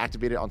 You just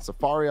activate it on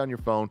Safari on your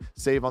phone,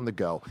 save on the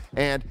go.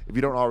 And if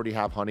you don't already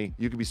have Honey,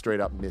 you could be straight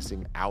up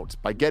missing out.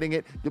 By getting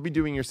it, you'll be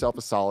doing yourself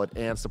a solid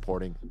and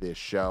supporting this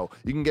show.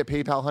 You can get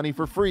PayPal Honey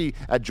for free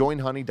at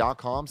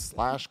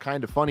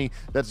joinhoney.com/kindafunny.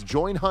 That's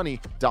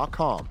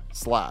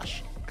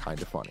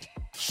joinhoney.com/kindafunny.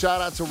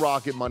 Shout out to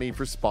Rocket Money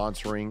for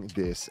sponsoring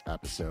this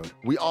episode.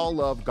 We all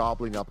love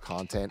gobbling up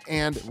content,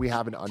 and we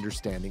have an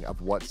understanding of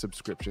what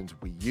subscriptions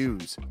we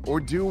use. Or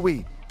do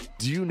we?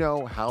 Do you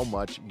know how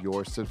much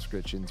your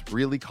subscriptions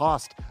really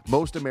cost?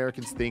 Most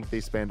Americans think they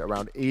spend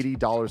around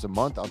 $80 a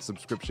month on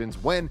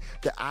subscriptions when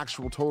the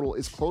actual total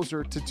is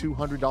closer to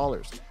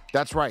 $200.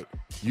 That's right.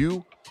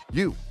 You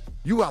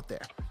out there.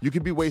 You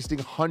could be wasting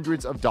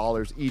hundreds of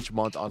dollars each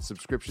month on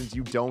subscriptions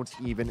you don't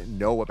even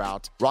know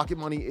about. Rocket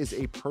Money is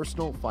a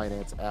personal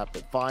finance app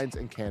that finds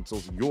and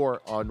cancels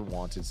your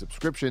unwanted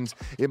subscriptions.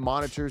 It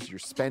monitors your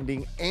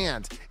spending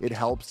and it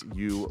helps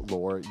you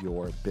lower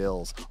your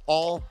bills,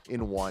 all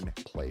in one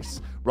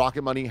place.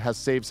 Rocket Money has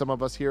saved some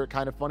of us here at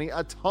Kind of Funny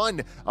a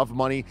ton of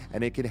money,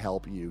 and it can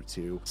help you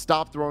too.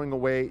 Stop throwing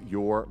away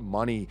your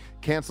money.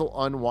 Cancel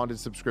unwanted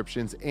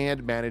subscriptions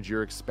and manage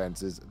your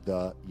expenses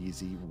the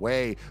easy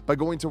way by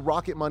going to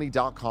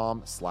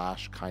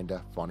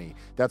rocketmoney.com/kindafunny.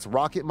 That's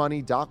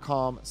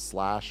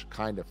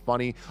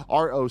rocketmoney.com/kindafunny.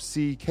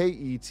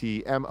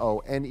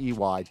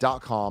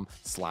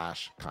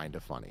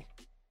 rocketmoney.com/kindafunny.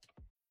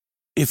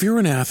 If you're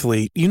an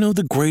athlete, you know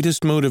the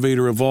greatest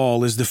motivator of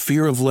all is the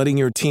fear of letting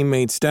your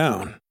teammates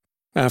down.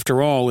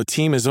 After all, a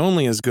team is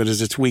only as good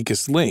as its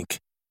weakest link.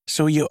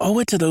 So you owe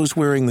it to those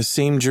wearing the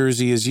same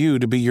jersey as you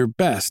to be your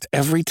best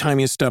every time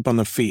you step on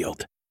the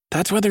field.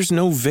 That's why there's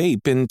no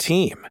vape in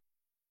team.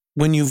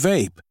 When you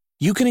vape,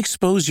 you can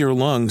expose your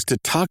lungs to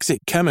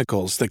toxic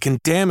chemicals that can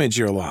damage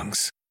your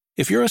lungs.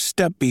 If you're a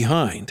step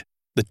behind,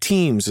 the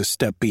team's a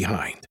step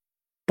behind.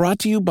 Brought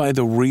to you by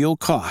The Real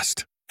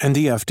Cost and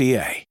the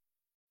FDA.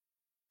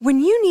 When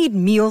you need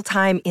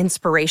mealtime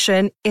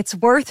inspiration, it's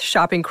worth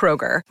shopping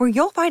Kroger, where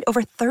you'll find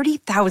over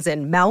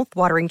 30,000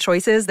 mouth-watering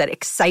choices that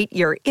excite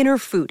your inner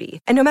foodie.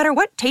 And no matter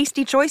what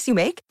tasty choice you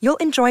make, you'll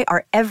enjoy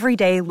our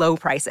everyday low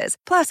prices,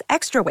 plus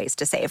extra ways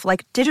to save,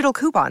 like digital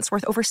coupons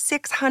worth over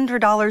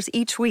 $600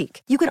 each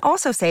week. You can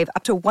also save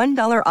up to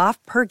 $1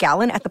 off per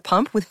gallon at the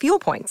pump with fuel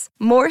points.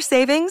 More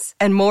savings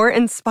and more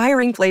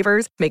inspiring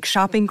flavors make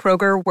shopping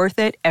Kroger worth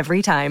it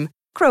every time.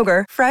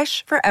 Kroger,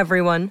 fresh for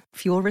everyone.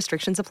 Fuel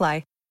restrictions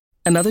apply.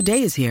 Another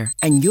day is here,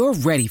 and you're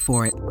ready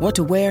for it. What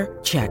to wear?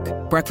 Check.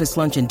 Breakfast,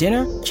 lunch, and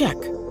dinner? Check.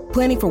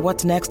 Planning for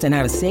what's next and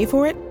how to save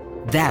for it?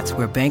 That's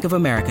where Bank of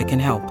America can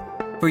help.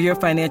 For your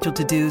financial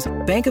to-dos,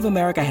 Bank of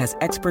America has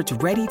experts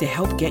ready to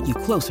help get you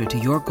closer to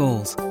your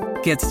goals.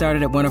 Get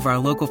started at one of our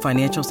local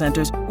financial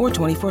centers or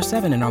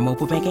 24/7 in our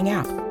mobile banking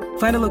app.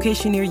 Find a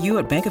location near you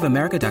at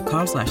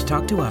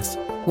bankofamerica.com/talktous.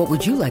 What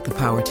would you like the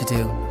power to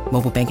do?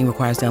 Mobile banking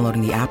requires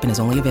downloading the app and is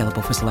only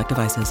available for select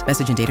devices.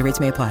 Message and data rates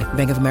may apply.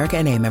 Bank of America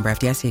NA, member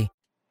FDIC.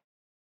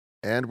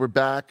 And we're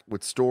back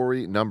with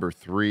story number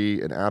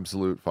 3, an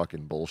absolute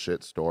fucking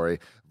bullshit story.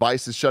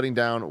 Vice is shutting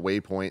down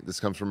Waypoint. This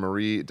comes from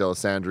Marie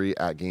Delisandri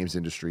at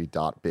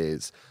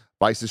gamesindustry.biz.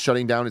 Vice is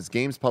shutting down its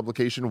games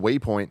publication,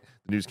 Waypoint.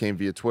 The news came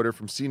via Twitter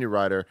from senior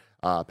writer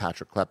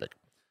Patrick Klepek.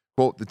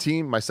 Quote, the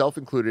team, myself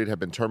included, have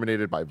been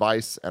terminated by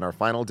Vice, and our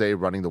final day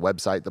running the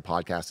website, the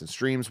podcast, and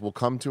streams will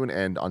come to an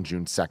end on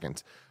June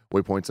 2nd.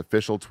 Waypoint's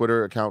official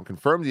Twitter account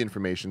confirmed the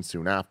information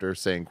soon after,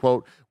 saying,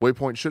 quote,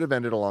 Waypoint should have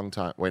ended a long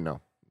time. Wait,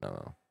 no.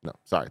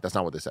 Sorry, that's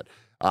not what they said.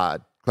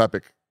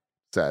 Klepek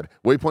said,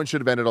 Waypoint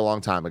should have ended a long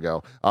time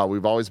ago.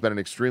 We've always been an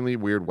extremely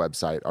weird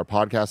website. Our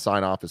podcast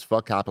sign-off is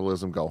fuck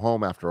capitalism, go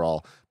home after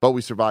all. But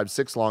we survived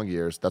 6 long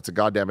years. That's a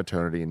goddamn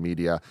eternity in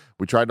media.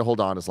 We tried to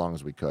hold on as long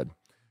as we could.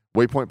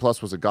 Waypoint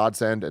Plus was a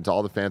godsend, and to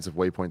all the fans of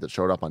Waypoint that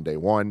showed up on day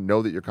one,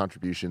 know that your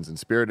contributions in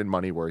spirit and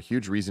money were a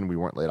huge reason we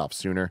weren't laid off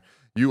sooner.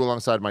 You,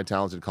 alongside my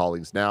talented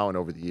colleagues now and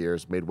over the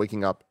years, made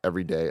waking up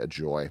every day a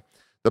joy.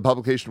 The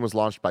publication was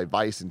launched by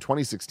Vice in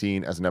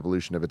 2016 as an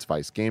evolution of its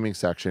Vice gaming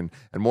section,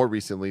 and more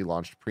recently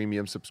launched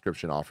premium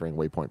subscription offering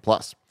Waypoint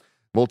Plus.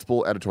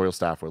 Multiple editorial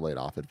staff were laid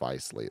off at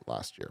Vice late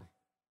last year.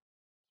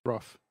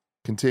 Rough.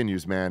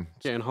 continues, man.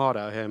 Getting hard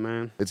out here,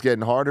 man. It's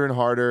getting harder and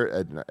harder,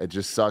 and it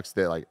just sucks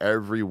that like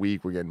every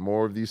week we're getting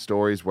more of these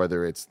stories,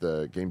 whether it's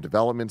the game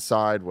development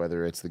side,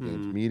 whether it's the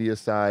games media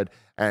side,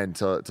 and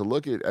to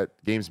look at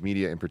games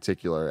media in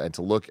particular, and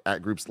to look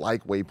at groups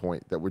like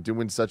Waypoint that were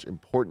doing such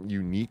important,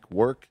 unique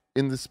work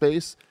in the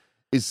space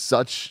is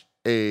such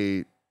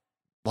a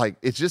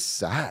it's just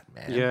sad,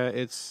 man. Yeah,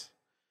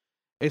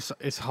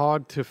 it's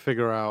hard to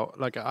figure out.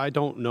 Like, I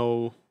don't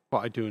know, but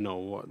I do know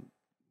what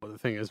the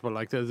thing is, but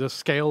like the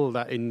scale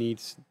that it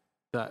needs,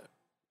 that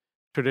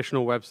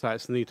traditional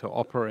websites need to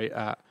operate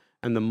at,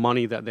 and the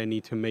money that they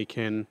need to make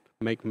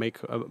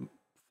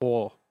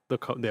for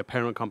their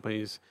parent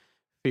companies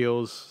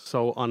feels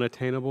so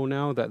unattainable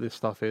now that this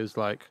stuff is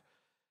like,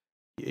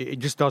 it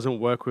just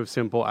doesn't work with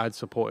simple ad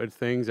supported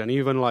things. And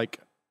even like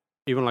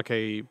a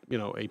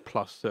a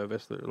plus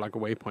service that like a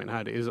Waypoint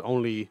had is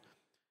only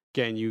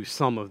getting you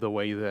some of the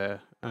way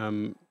there.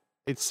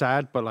 It's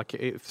sad, but like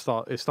it's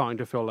starting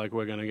to feel like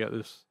we're gonna get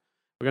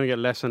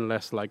less and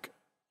less like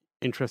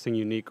interesting,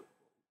 unique,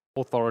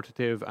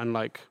 authoritative, and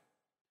like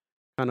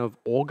kind of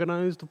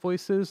organized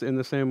voices in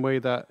the same way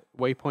that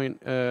Waypoint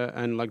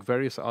and like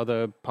various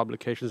other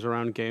publications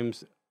around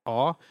games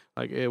are.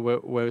 Like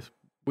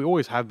we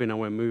always have been, and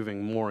we're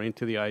moving more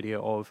into the idea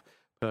of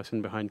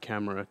person behind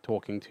camera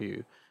talking to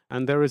you.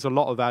 And there is a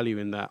lot of value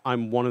in that.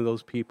 I'm one of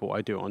those people.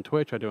 I do it on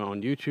Twitch, I do it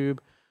on YouTube,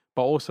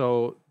 but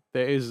also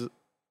there is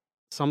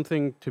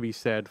something to be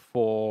said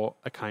for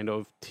a kind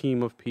of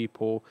team of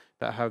people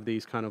that have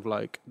these kind of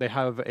like, they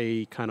have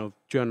a kind of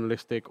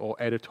journalistic or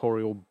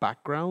editorial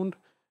background,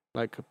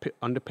 like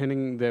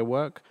underpinning their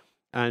work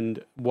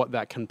and what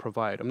that can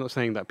provide. I'm not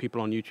saying that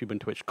people on YouTube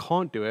and Twitch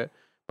can't do it,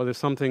 but there's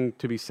something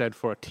to be said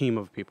for a team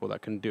of people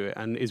that can do it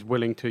and is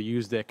willing to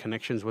use their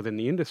connections within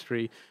the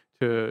industry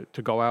to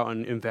go out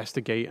and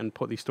investigate and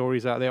put these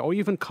stories out there, or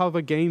even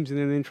cover games in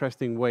an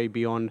interesting way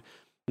beyond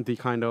the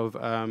kind of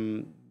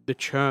the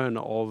churn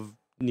of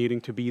needing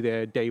to be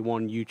there day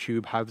one,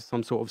 YouTube, have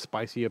some sort of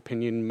spicy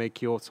opinion,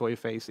 make your soy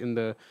face in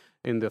the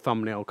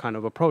thumbnail kind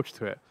of approach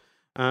to it.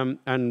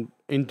 And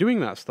in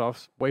doing that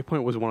stuff,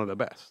 Waypoint was one of the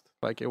best.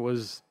 Like it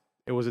was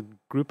a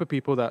group of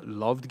people that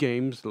loved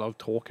games, loved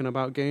talking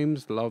about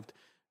games, loved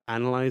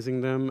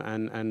analyzing them,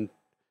 and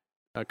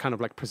kind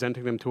of like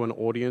presenting them to an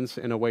audience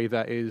in a way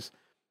that is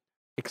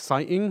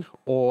exciting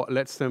or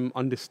lets them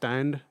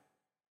understand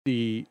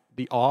the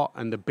art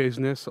and the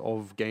business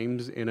of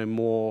games in a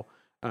more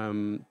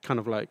kind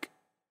of like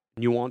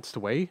nuanced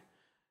way.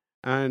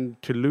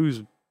 And to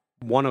lose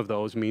one of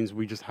those means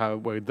we're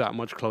that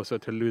much closer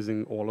to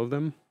losing all of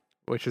them,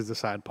 which is the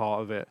sad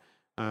part of it.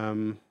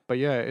 But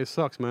yeah, it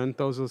sucks, man.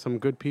 Those are some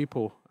good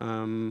people,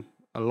 a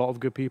lot of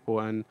good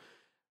people, and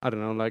I don't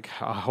know, like,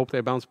 I hope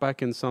they bounce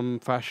back in some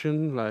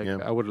fashion. Like,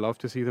 I would love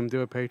to see them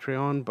do a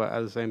Patreon, but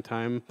at the same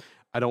time,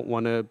 I don't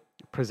want to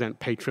present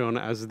Patreon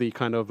as the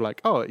kind of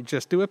like, oh,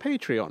 just do a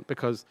Patreon,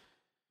 because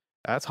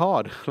that's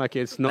hard. Like,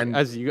 it's not, and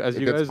as you guys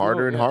know. It gets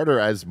harder and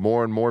harder as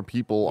more and more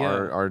people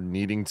are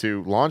needing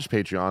to launch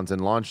Patreons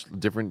and launch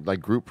different like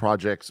group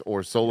projects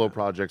or solo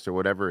projects or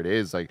whatever it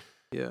is. Like,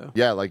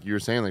 like you were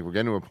saying, like, we're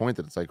getting to a point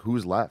that it's like,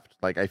 who's left?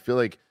 Like, I feel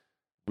like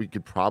we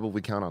could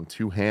probably count on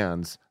two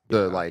hands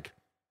the like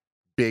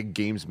big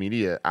games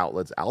media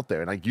outlets out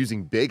there, and like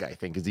using big, I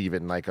think, is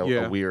even like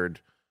a weird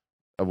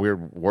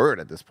word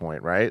at this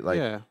point, right?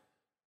 Like,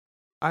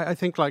 I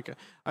think like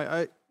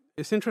I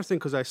it's interesting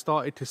because I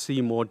started to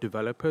see more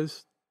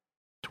developers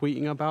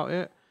tweeting about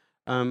it,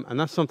 and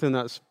that's something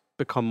that's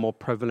become more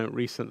prevalent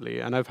recently.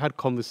 And I've had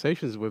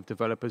conversations with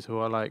developers who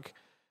are like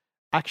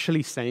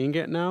actually saying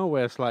it now,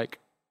 where it's like,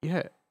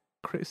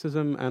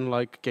 criticism and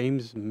like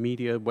games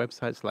media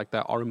websites like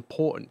that are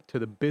important to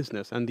the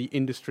business and the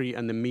industry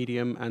and the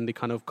medium and the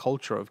kind of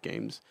culture of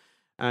games,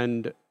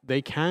 and they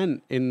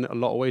can, in a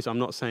lot of ways, I'm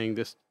not saying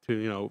this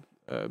to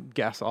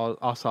gas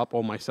us up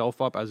or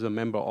myself up as a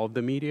member of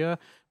the media,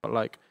 but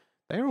like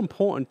they're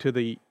important to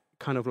the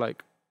kind of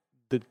like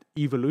the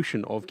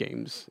evolution of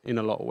games in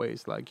a lot of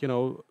ways. Like,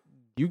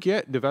 you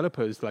get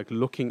developers like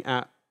looking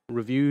at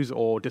reviews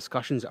or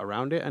discussions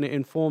around it, and it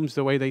informs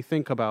the way they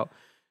think about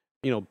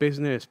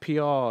business,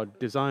 PR,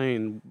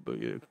 design,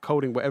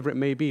 coding, whatever it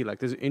may be. Like,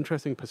 there's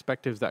interesting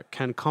perspectives that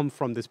can come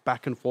from this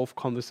back and forth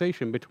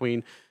conversation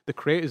between the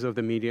creators of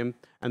the medium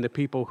and the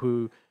people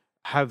who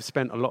have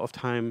spent a lot of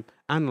time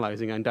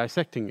analyzing and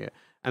dissecting it.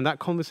 And that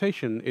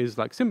conversation is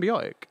like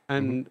symbiotic.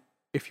 And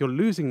if you're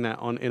losing that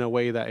in a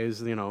way that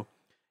is,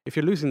 if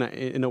you're losing that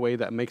in a way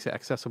that makes it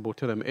accessible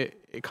to them,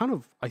 it kind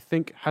of, I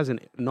think, has a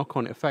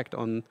knock-on effect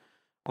on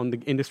the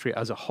industry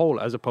as a whole,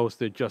 as opposed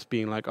to just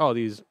being like, oh,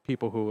 these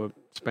people who have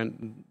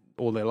spent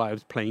all their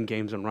lives playing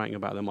games and writing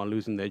about them are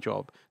losing their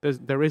job.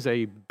 There is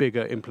a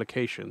bigger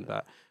implication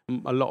that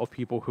a lot of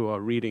people who are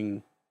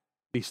reading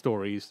these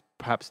stories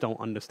perhaps don't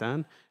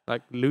understand.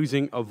 Like,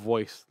 losing a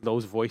voice,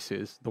 those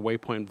voices, the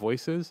Waypoint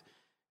voices,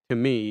 to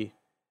me,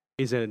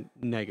 is a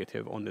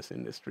negative on this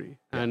industry.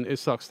 And it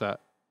sucks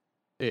that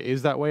it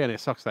is that way, and it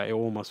sucks that it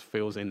almost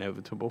feels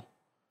inevitable.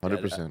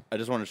 100%. I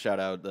just want to shout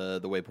out the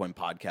Waypoint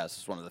podcast.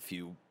 It's one of the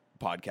few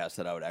podcasts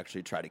that I would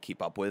actually try to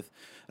keep up with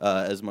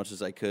as much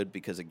as I could,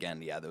 because again,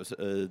 there was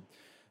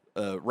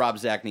Rob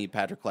Zacny,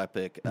 Patrick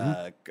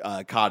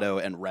Klepek, Kato,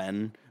 and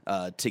Ren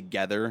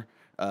together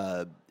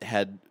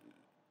had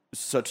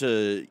such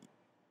a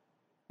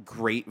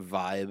great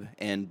vibe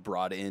and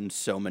brought in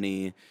so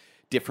many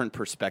different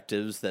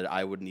perspectives that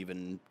I wouldn't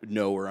even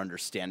know or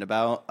understand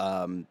about.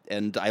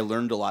 And I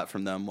learned a lot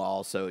from them, while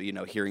also,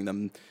 hearing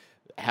them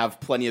have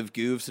plenty of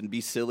goofs and be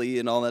silly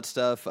and all that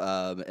stuff.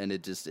 And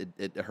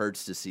it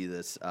hurts to see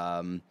this.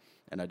 And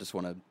I just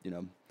want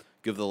to,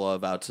 give the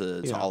love out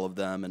to all of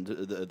them and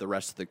the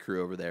rest of the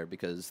crew over there,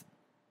 because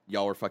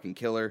y'all were fucking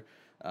killer.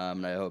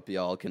 And I hope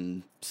y'all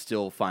can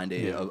still find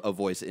a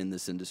voice in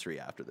this industry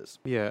after this.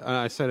 Yeah, and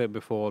I said it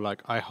before,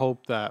 like, I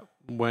hope that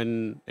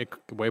when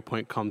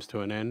Waypoint comes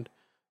to an end,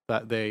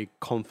 that they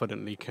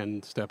confidently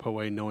can step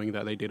away knowing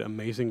that they did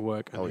amazing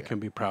work and they can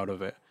be proud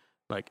of it.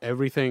 Like,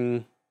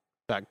 everything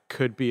that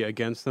could be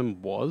against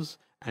them was,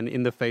 and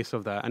in the face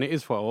of that, and it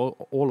is for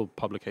all of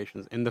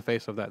publications, in the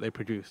face of that, they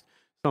produced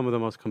some of the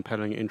most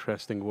compelling,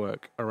 interesting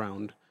work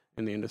around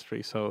in the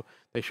industry. So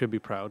they should be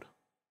proud.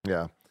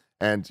 Yeah.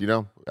 And,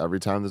 every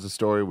time there's a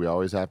story, we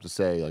always have to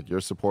say, like,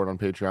 your support on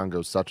Patreon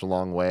goes such a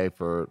long way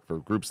for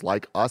groups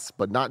like us,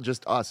 but not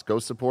just us. Go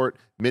support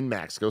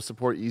MinMax. Go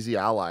support Easy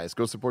Allies.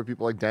 Go support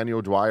people like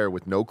Daniel Dwyer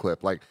with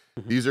NoClip. Like,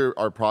 these are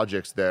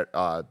projects that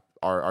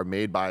are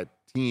made by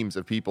teams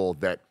of people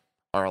that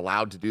are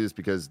allowed to do this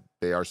because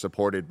they are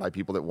supported by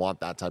people that want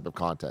that type of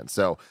content.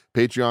 So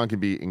Patreon can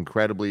be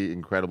incredibly,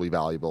 incredibly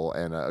valuable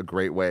and a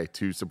great way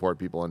to support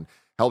people and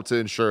help to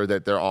ensure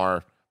that there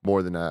are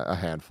more than a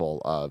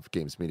handful of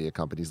games media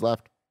companies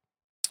left.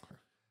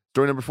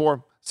 Story number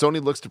 4,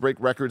 Sony looks to break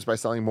records by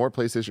selling more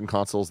PlayStation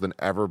consoles than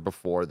ever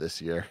before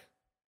this year.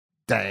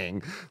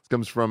 Dang. This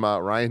comes from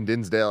Ryan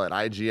Dinsdale at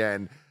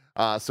IGN.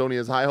 Sony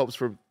has high hopes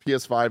for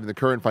PS5 in the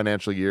current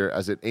financial year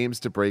as it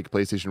aims to break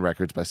PlayStation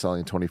records by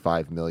selling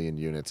 25 million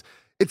units.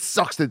 It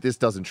sucks that this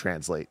doesn't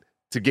translate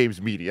to games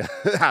media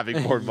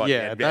having more money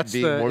and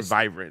being more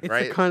vibrant,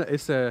 right?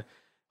 It's a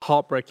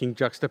heartbreaking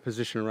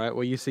juxtaposition, right?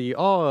 Where you see,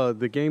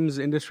 the games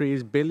industry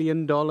is $1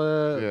 billion,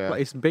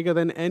 it's bigger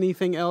than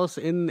anything else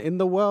in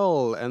the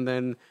world, and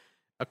then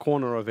a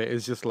corner of it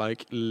is just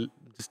like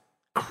just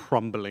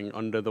crumbling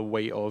under the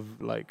weight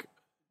of like,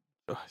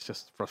 it's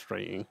just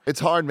frustrating. It's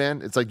hard,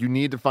 man. It's like you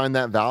need to find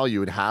that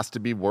value. It has to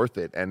be worth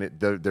it, and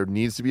there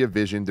needs to be a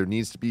vision. There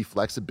needs to be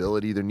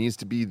flexibility. There needs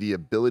to be the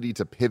ability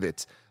to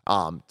pivot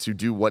to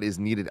do what is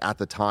needed at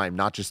the time,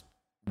 not just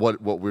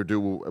what we're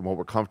doing and what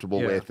we're comfortable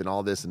with and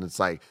all this. And it's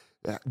like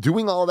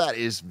doing all that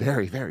is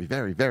very, very,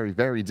 very, very,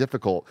 very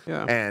difficult.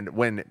 Yeah. And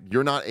when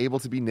you're not able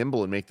to be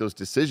nimble and make those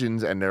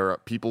decisions, and there are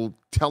people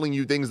telling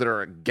you things that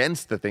are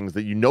against the things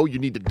that you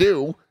need to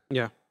do.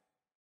 Yeah.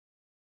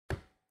 It's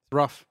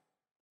rough.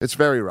 It's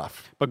very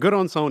rough. But good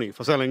on Sony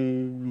for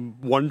selling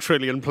 1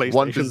 trillion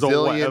PlayStations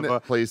or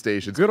whatever.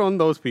 PlayStations. Good on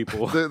those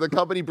people. The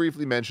company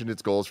briefly mentioned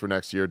its goals for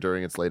next year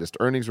during its latest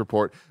earnings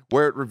report,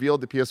 where it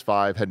revealed the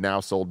PS5 had now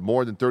sold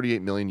more than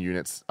 38 million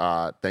units,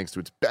 thanks to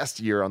its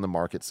best year on the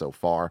market so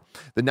far.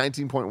 The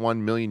 19.1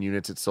 million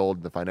units it sold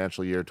in the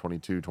financial year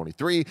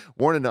 22-23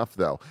 weren't enough,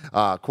 though.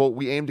 Quote,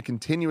 we aim to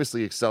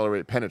continuously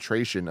accelerate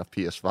penetration of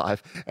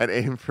PS5 and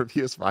aim for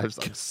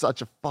PS5. I'm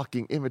such a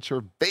fucking immature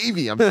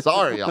baby. I'm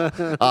sorry, y'all.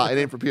 And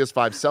aim for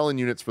PS5 selling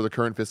units for the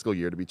current fiscal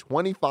year to be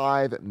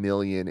 25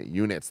 million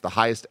units, the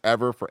highest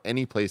ever for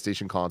any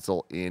PlayStation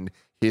console in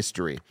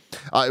history.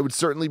 It would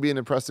certainly be an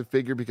impressive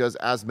figure because,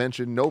 as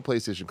mentioned, no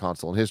PlayStation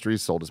console in history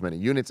sold as many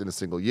units in a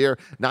single year,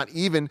 not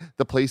even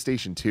the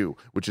PlayStation 2,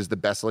 which is the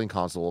best-selling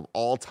console of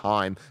all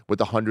time with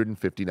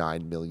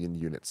 159 million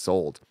units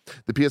sold.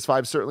 The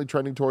PS5 is certainly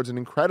trending towards an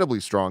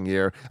incredibly strong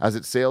year as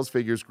its sales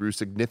figures grew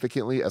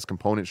significantly as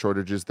component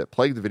shortages that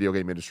plagued the video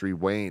game industry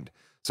waned.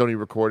 Sony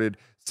recorded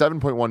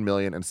 7.1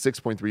 million and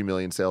 6.3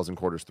 million sales in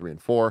quarters 3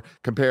 and 4,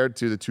 compared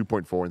to the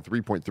 2.4 and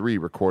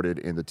 3.3 recorded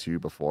in the 2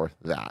 before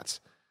that.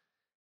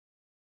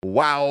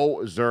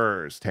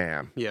 Wowzers,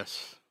 Tam.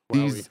 Yes.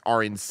 These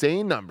are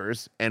insane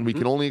numbers, and we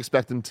can only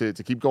expect them to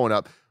keep going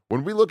up.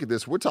 When we look at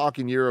this, we're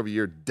talking year over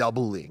year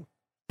doubling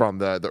from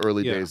the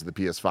early days of the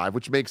PS5,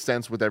 which makes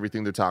sense with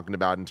everything they're talking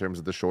about in terms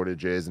of the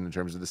shortages and in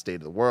terms of the state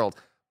of the world,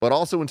 but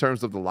also in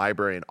terms of the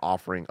library and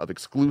offering of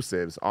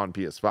exclusives on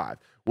PS5.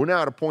 We're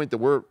now at a point that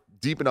we're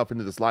deep enough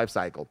into this life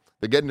cycle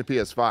that getting to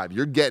PS5,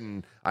 you're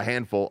getting a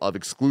handful of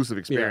exclusive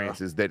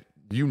experiences that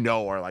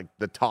are like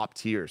the top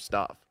tier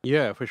stuff.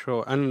 Yeah, for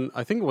sure. And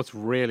I think what's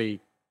really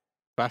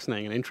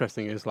fascinating and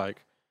interesting is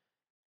like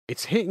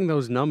it's hitting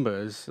those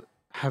numbers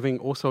having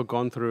also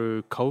gone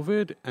through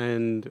COVID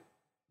and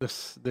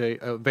the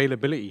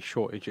availability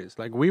shortages.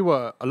 Like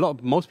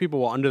most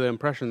people were under the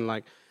impression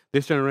like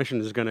this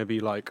generation is going to be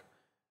like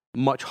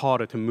much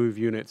harder to move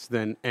units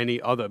than any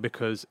other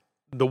because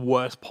the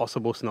worst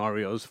possible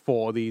scenarios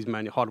for these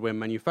hardware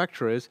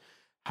manufacturers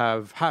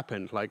have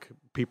happened. Like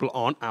people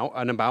aren't out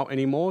and about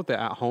anymore; they're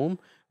at home,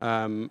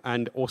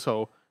 and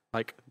also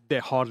like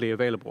they're hardly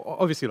available.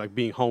 Obviously, like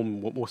being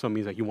home also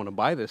means like you want to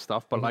buy this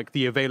stuff, but like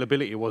the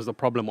availability was the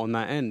problem on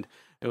that end.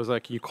 It was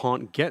like, you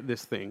can't get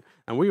this thing.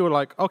 And we were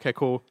like, okay,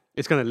 cool.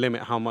 It's going to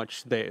limit how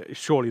much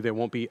surely they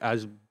won't be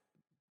as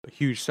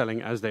huge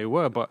selling as they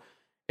were. But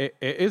it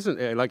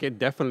isn't. Like, it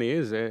definitely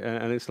is.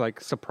 And it's like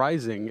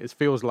surprising. It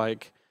feels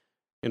like,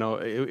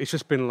 it's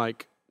just been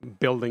like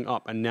building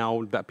up. And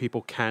now that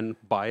people can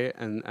buy it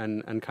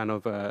and kind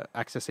of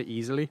access it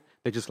easily,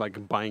 they're just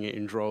like buying it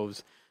in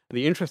droves.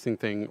 The interesting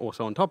thing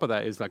also on top of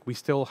that is like we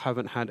still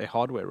haven't had a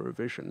hardware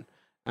revision.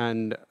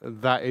 And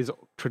that is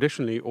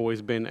traditionally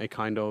always been a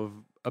kind of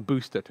a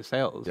booster to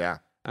sales. Yeah.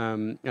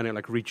 And it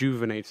like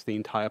rejuvenates the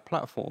entire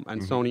platform.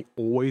 And Sony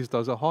always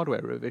does a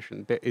hardware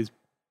revision. There is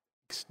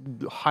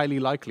highly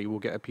likely we'll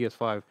get a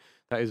PS5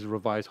 that is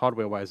revised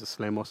hardware-wise, a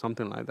Slim or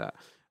something like that.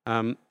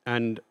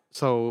 And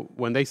so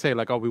when they say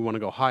like, oh, we want to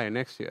go higher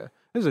next year,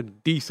 there's a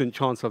decent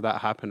chance of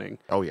that happening.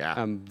 Oh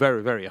yeah.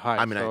 Very, very high.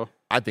 I mean,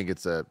 I think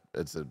it's a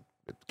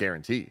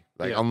guarantee.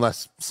 Like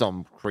unless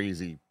some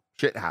crazy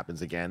shit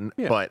happens again.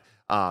 Yeah. But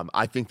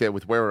I think that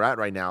with where we're at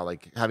right now,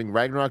 like having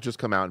Ragnarok just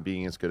come out and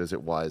being as good as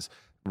it was,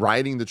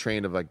 riding the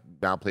train of like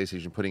now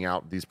PlayStation putting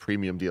out these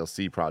premium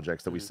DLC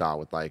projects that we saw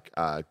with like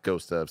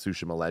Ghost of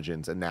Tsushima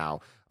Legends and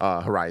now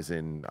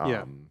Horizon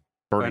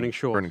Burning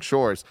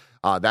Shores,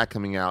 that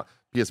coming out.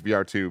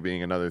 PSVR 2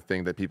 being another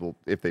thing that people,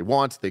 if they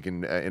want, they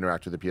can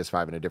interact with the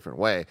PS5 in a different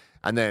way.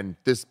 And then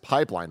this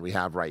pipeline we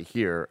have right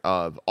here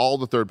of all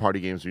the third-party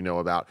games we know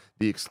about,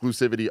 the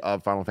exclusivity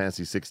of Final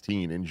Fantasy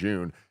 16 in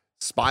June,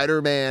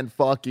 Spider-Man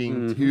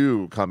fucking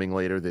 2 coming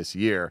later this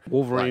year.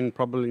 Wolverine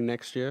probably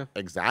next year.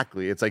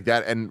 Exactly. It's like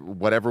that. And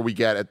whatever we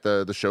get at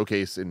the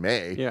showcase in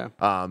May,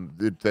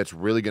 that's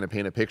really going to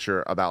paint a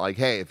picture about like,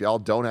 hey, if y'all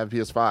don't have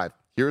PS5,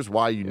 here's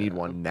why you need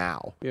one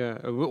now. Yeah.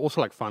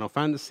 Also like Final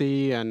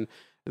Fantasy and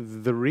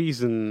the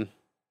reason,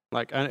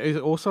 like, and it's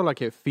also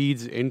like it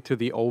feeds into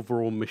the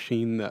overall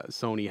machine that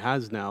Sony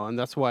has now. And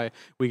that's why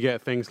we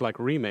get things like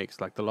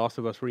remakes, like the Last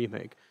of Us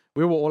remake.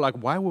 We were all like,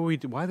 why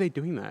are they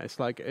doing that? It's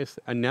like,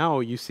 and now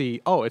you see,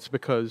 oh, it's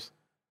because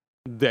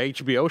the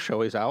HBO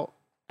show is out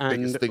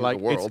and like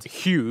it's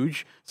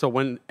huge. So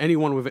when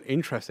anyone with an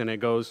interest in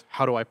it goes,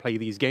 how do I play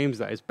these games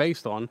that it's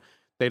based on?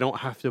 They don't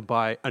have to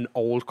buy an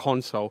old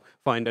console,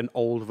 find an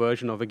old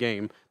version of a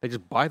game. They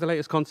just buy the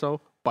latest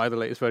console, buy the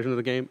latest version of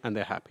the game, and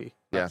they're happy.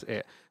 That's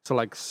it. So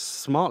like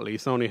smartly,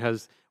 Sony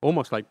has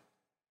almost like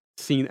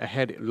seen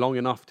ahead long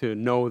enough to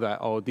know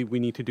that, we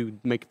need to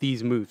make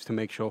these moves to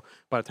make sure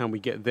by the time we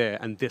get there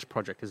and this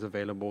project is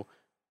available,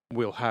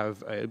 we'll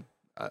have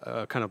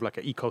a kind of like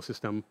an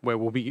ecosystem where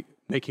we'll be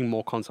making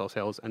more console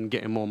sales and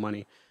getting more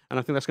money. And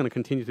I think that's going to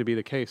continue to be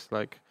the case.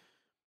 Like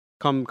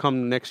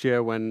come next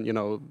year when,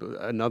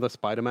 another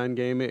Spider-Man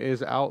game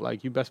is out,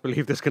 like you best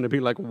believe there's going to be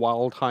like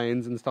wild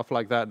tie-ins and stuff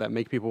like that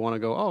make people want to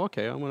go, oh,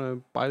 okay, I'm going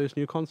to buy this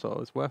new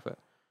console. It's worth it.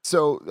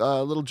 So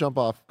a little jump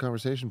off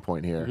conversation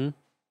point here. Mm-hmm.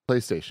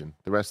 PlayStation,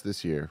 the rest of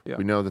this year. Yeah.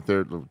 We know that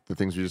the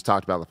things we just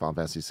talked about, the Final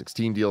Fantasy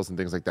 16 deals and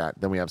things like that.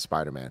 Then we have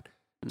Spider-Man.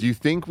 Mm-hmm. Do you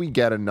think we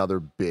get another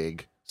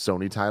big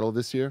Sony title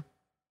this year?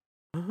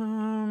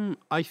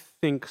 I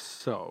think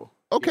so.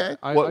 Okay.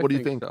 Yeah, what do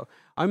you think? So.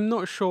 I'm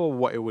not sure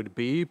what it would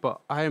be, but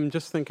I am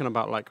just thinking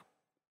about like,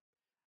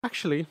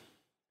 actually,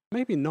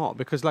 maybe not,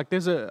 because like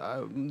there's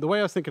the way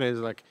I was thinking is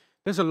like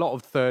there's a lot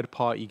of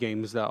third-party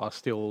games that are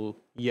still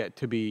yet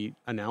to be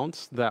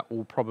announced that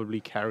will probably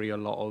carry a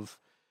lot of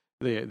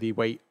the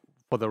weight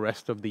for the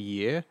rest of the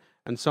year,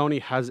 and Sony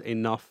has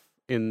enough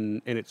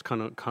in its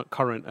kind of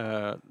current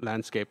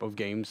landscape of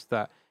games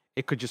that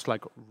it could just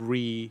like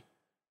kind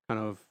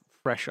of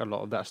fresh a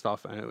lot of that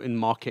stuff in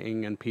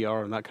marketing and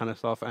PR and that kind of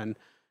stuff, and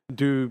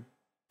do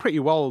pretty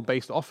well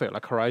based off it.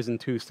 Like Horizon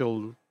 2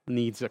 still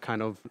needs it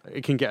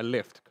can get a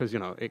lift because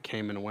it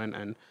came and went,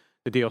 and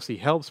the DLC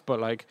helps, but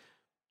like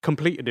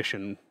complete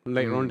edition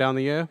later on down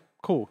the year.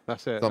 Cool,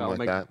 that's it. Something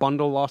like that.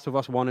 Bundle Last of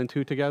Us 1 and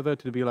 2 together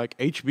to be like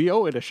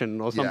HBO edition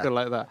or something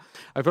like that.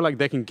 I feel like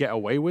they can get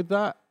away with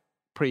that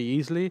pretty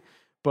easily.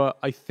 But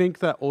I think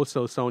that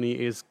also Sony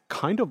is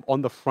kind of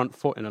on the front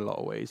foot in a lot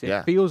of ways.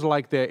 It feels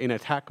like they're in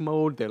attack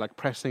mode. They're like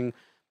pressing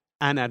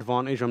an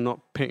advantage. I'm not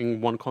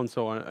pitting one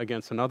console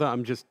against another.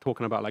 I'm just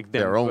talking about like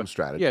their own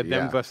strategy. Yeah,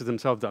 them versus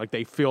themselves. Like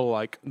they feel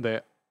like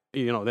they're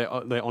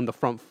on the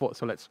front foot.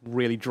 So let's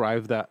really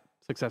drive that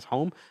success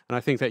home. And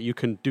I think that you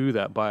can do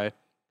that by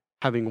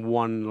having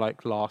one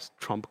like last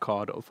trump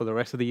card for the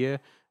rest of the year,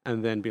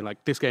 and then be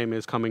like, this game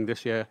is coming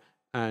this year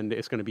and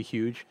it's going to be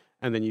huge,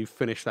 and then you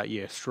finish that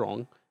year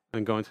strong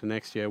and go into the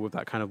next year with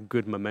that kind of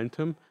good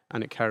momentum,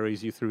 and it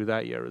carries you through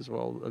that year as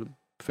well.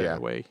 Fair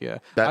way,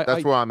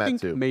 that's where I'm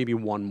at too. Maybe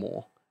one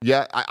more.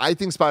 Yeah, I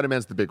think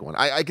Spider-Man's the big one.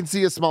 I can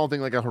see a small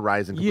thing like a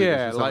Horizon,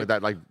 something like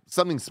that, like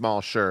something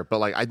small, sure. But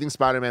like, I think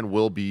Spider-Man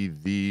will be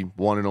the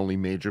one and only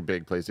major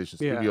big PlayStation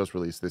Studios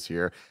release this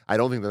year. I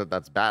don't think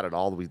that's bad at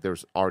all.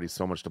 There's already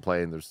so much to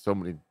play, and there's so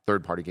many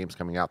third-party games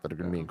coming out that are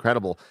going to be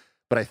incredible.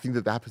 But I think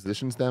that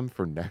positions them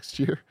for next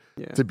year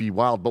to be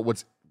wild. But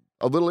what's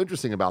a little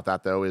interesting about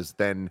that, though, is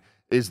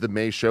the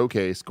May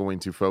showcase going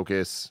to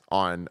focus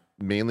on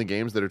mainly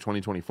games that are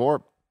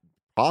 2024?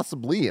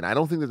 Possibly, and I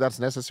don't think that that's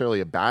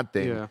necessarily a bad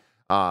thing.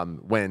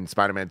 when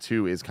Spider-Man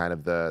 2 is kind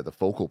of the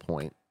focal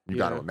point. You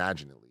got to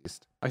imagine, at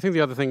least. I think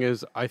the other thing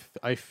is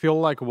I feel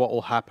like what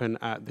will happen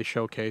at the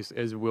showcase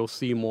is we'll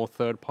see more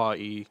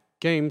third-party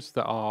games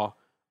that are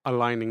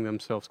aligning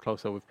themselves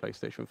closer with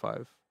PlayStation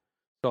 5.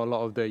 So a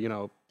lot of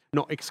the,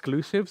 not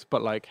exclusives,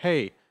 but like,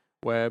 hey,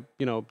 where,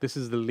 this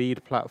is the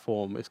lead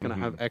platform. It's going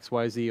to have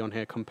XYZ on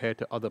here compared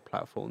to other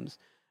platforms.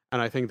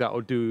 And I think that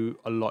will do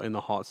a lot in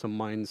the hearts and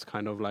minds,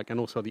 kind of like, and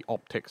also the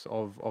optics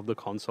of the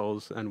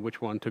consoles and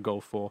which one to go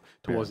for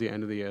towards the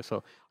end of the year.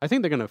 So I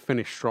think they're going to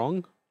finish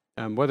strong.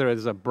 Whether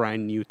it's a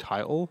brand new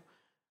title,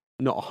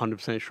 not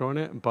 100% sure on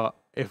it, but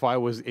if I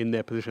was in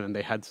their position and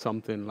they had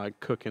something like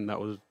cooking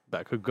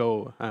that could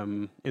go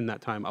in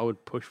that time, I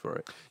would push for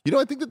it.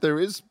 I think that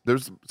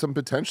there's some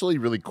potentially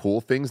really cool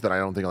things that I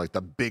don't think are like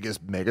the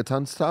biggest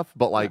megaton stuff,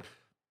 but like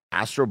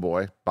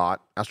Astrobot.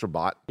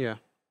 Yeah.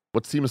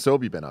 What's Team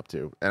Asobi been up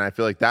to? And I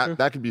feel like that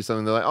could be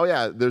something they're like, oh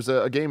yeah, there's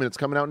a game and it's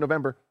coming out in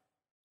November.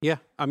 Yeah.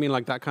 I mean,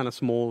 like that kind of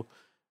small,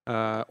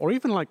 or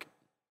even like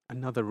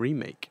another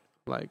remake.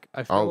 Like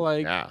I feel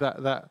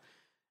that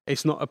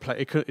it's not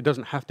it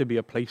doesn't have to be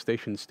a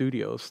PlayStation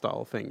Studios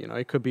style thing.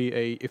 It could be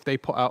if they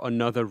put out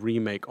another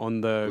remake on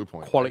the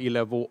quality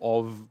level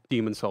of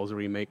Demon's Souls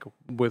remake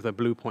with a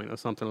Bluepoint or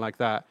something like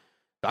that.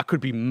 That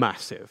could be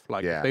massive.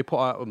 Like if they put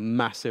out a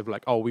massive,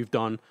 like, we've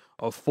done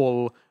a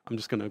full, I'm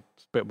just gonna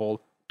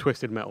spitball,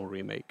 Twisted Metal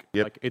remake.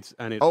 Yep. Like it's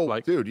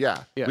like, dude, we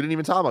didn't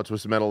even talk about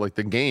Twisted Metal, like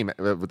the game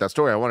with that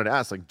story. I wanted to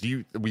ask, like,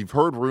 we've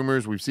heard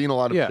rumors, we've seen a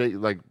lot of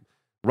like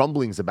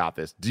rumblings about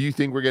this. Do you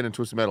think we're getting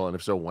Twisted Metal, and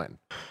if so, when?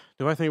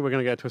 Do I think we're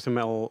gonna get Twisted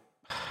Metal?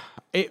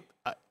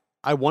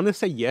 I want to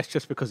say yes,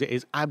 just because it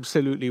is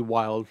absolutely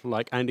wild.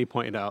 Like Andy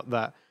pointed out,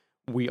 that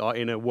we are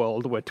in a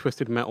world where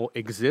Twisted Metal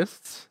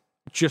exists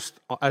just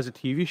as a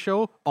TV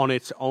show on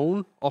its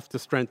own, off the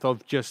strength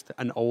of just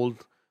an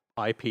old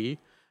IP.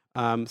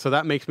 So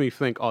that makes me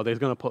think, they're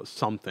going to put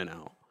something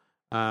out.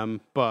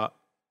 But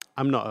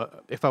I'm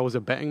not. If I was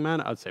a betting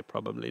man, I'd say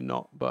probably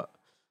not. But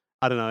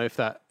I don't know if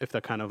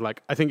that kind of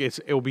like, I think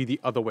it'll be the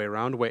other way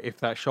around, where if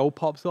that show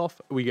pops off,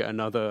 we get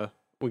another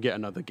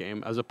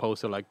game, as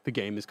opposed to like the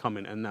game is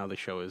coming and now the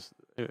show is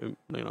kind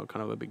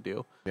of a big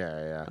deal.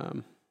 Yeah.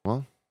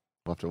 Well,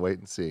 we'll have to wait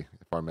and see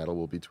if our metal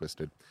will be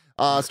twisted.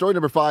 Story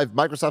number 5: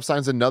 Microsoft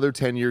signs another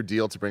 10-year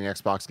deal to bring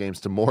Xbox games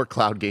to more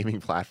cloud gaming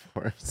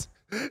platforms.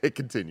 It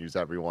continues,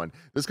 everyone.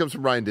 This comes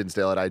from Ryan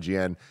Dinsdale at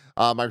IGN.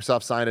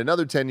 Microsoft signed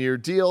another 10-year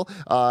deal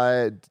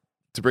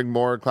to bring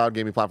more cloud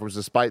gaming platforms,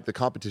 despite the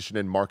Competition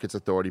and Markets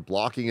Authority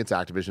blocking its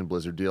Activision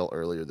Blizzard deal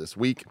earlier this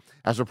week.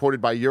 As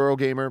reported by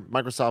Eurogamer,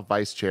 Microsoft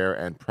Vice Chair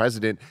and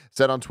President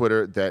said on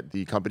Twitter that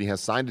the company has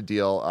signed a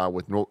deal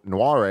with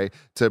Noirs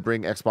to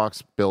bring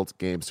Xbox-built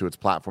games to its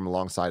platform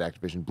alongside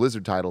Activision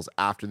Blizzard titles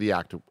after the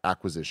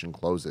acquisition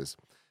closes.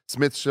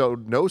 Smith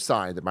showed no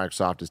sign that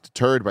Microsoft is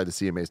deterred by the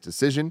CMA's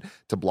decision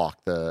to block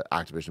the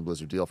Activision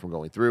Blizzard deal from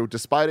going through,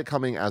 despite it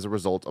coming as a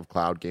result of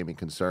cloud gaming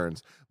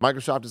concerns.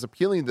 Microsoft is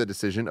appealing the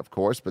decision, of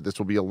course, but this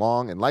will be a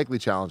long and likely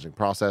challenging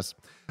process.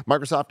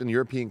 Microsoft and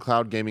European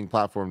cloud gaming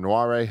platform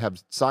Noirs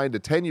have signed a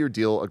 10-year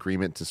deal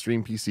agreement to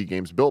stream PC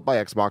games built by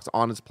Xbox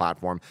on its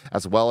platform,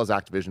 as well as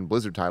Activision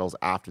Blizzard titles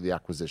after the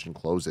acquisition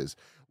closes.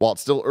 While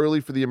it's still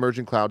early for the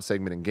emerging cloud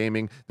segment in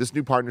gaming, this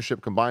new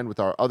partnership, combined with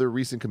our other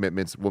recent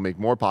commitments, will make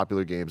more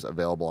popular games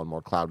available on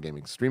more cloud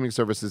gaming streaming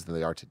services than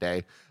they are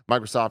today.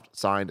 Microsoft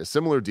signed a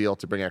similar deal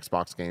to bring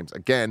Xbox games,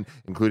 again,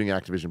 including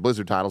Activision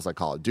Blizzard titles like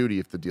Call of Duty,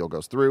 if the deal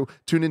goes through,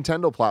 to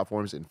Nintendo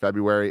platforms in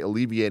February,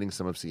 alleviating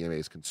some of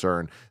CMA's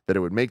concern that it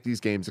would make these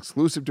games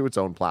exclusive to its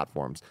own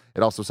platforms.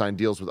 It also signed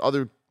deals with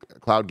other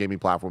cloud gaming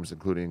platforms,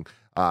 including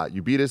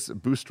Ubisoft,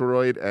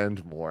 Boosteroid,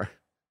 and more.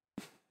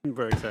 I'm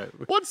very excited.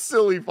 What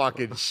silly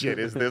fucking shit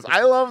is this?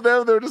 I love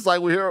them. They're just like,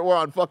 we're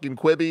on fucking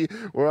Quibi.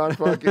 We're on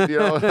fucking,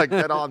 like,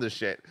 get on the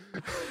shit.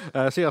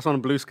 See us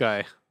on Blue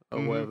Sky, or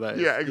whatever that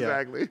is. Yeah,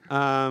 exactly.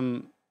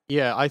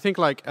 Yeah, I think,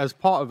 like, as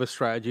part of a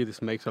strategy,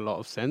 this makes a lot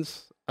of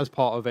sense. As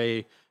part of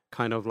a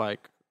kind of,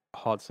 like,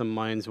 hearts and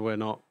minds, we're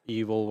not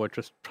evil. We're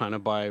just trying to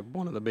buy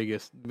one of the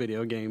biggest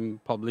video game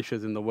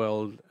publishers in the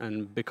world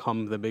and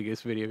become the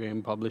biggest video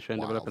game publisher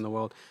and developer in the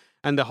world.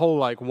 And the whole,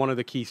 like, one of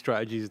the key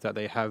strategies that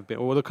they have been,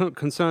 or the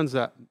concerns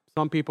that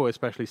some people,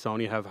 especially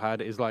Sony, have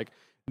had is, like,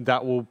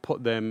 that will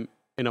put them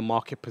in a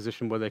market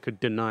position where they could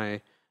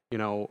deny,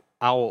 our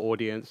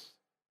audience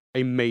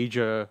a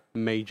major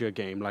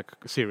game, like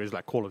a series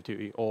like Call of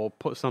Duty, or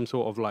put some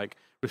sort of, like,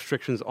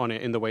 restrictions on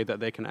it in the way that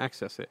they can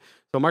access it.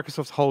 So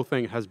Microsoft's whole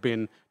thing has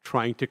been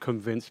trying to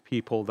convince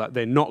people that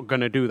they're not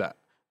going to do that.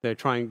 They're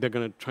trying to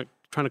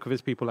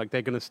convince people, like,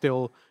 they're going to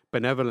still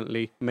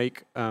benevolently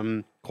make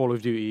Call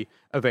of Duty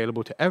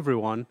available to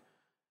everyone.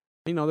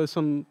 There's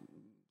some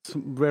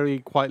very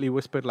quietly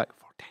whispered, like,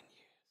 for 10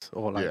 years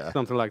or like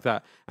something like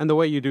that. And the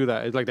way you do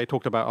that is, like, they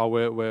talked about,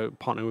 we're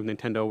partnering with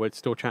Nintendo, we're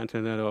still chatting to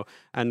Nintendo.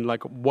 And,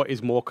 like, what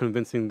is more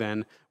convincing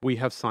than we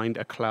have signed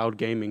a cloud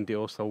gaming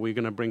deal, so we're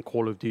going to bring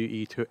Call of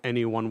Duty to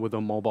anyone with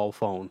a mobile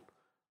phone.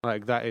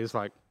 Like, that is,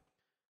 like,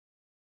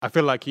 I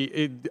feel like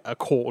a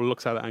court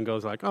looks at it and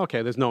goes like,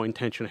 okay, there's no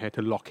intention here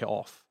to lock it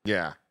off.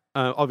 Yeah.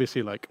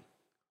 Obviously, like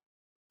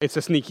it's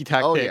a sneaky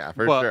tactic. Oh yeah,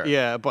 for but, sure.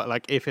 Yeah, but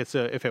like if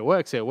it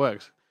works, it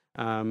works.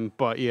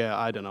 But yeah,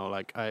 I don't know.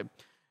 Like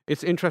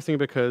it's interesting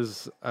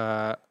because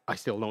I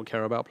still don't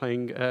care about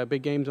playing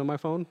big games on my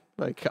phone.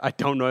 Like I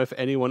don't know if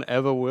anyone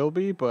ever will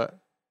be, but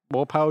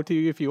more power to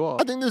you if you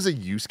are. I think there's a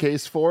use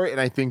case for it, and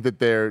I think that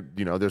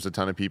there's a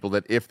ton of people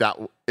that if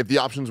the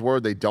options were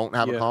they don't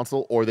have a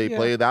console or they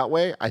play it that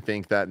way, I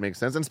think that makes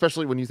sense, and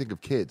especially when you think of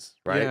kids,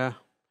 right? Yeah,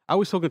 I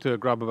was talking to a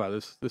grub about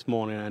this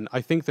morning, and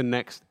I think the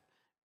next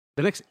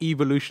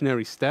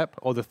evolutionary step,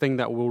 or the thing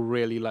that will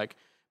really like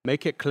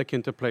make it click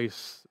into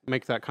place,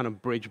 make that kind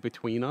of bridge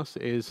between us,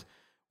 is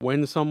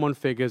when someone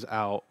figures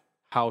out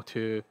how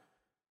to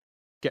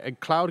get a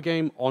cloud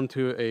game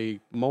onto a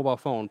mobile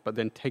phone, but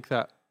then take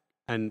that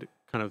and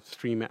kind of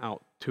stream it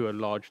out to a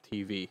large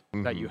TV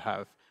that you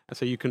have. And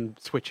so you can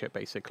switch it,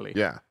 basically.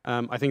 Yeah.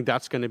 I think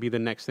that's going to be the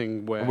next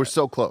thing where... And we're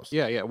so close.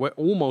 Yeah, we're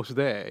almost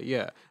there,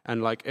 yeah.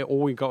 And, like, all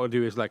we got to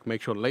do is, like,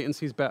 make sure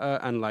latency's better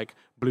and, like,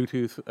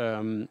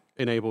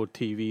 Bluetooth-enabled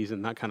TVs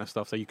and that kind of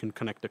stuff so you can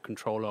connect a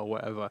controller or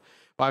whatever.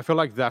 But I feel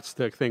like that's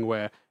the thing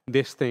where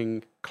this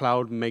thing,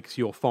 cloud, makes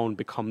your phone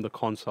become the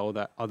console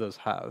that others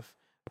have.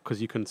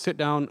 Because you can sit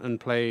down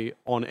and play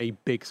on a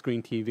big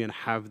screen TV and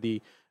have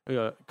the...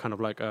 kind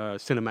of like a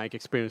cinematic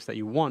experience that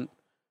you want,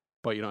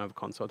 but you don't have a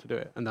console to do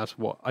it. And that's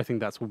what I think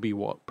that will be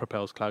what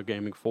propels cloud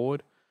gaming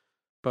forward.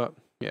 But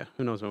yeah,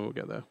 who knows when we'll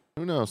get there.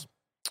 Who knows?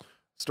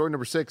 Story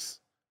number 6.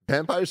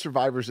 Vampire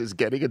Survivors is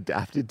getting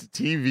adapted to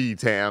TV,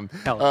 Tam.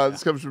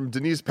 This comes from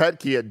Denise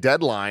Petke at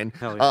Deadline.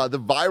 The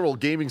viral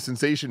gaming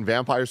sensation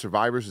Vampire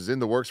Survivors is in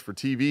the works for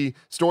TV.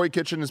 Story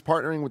Kitchen is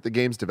partnering with the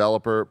game's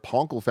developer,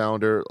 Poncle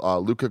founder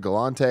Luca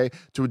Galante,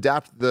 to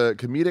adapt the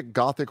comedic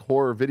gothic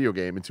horror video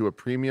game into a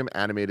premium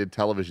animated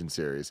television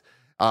series.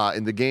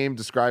 In the game,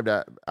 described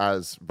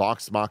as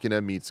Vox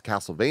Machina meets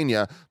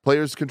Castlevania,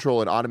 players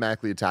control an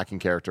automatically attacking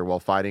character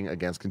while fighting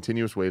against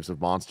continuous waves of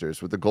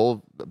monsters, with the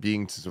goal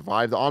being to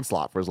survive the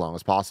onslaught for as long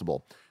as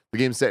possible. The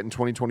game is set in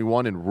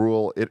 2021 in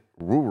rural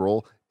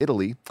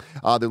Italy.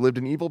 There lived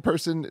an evil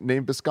person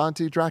named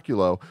Visconti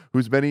Draculo,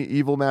 whose many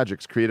evil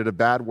magics created a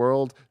bad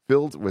world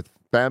filled with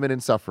famine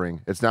and suffering.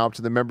 It's now up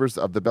to the members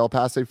of the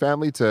Belpasse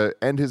family to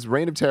end his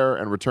reign of terror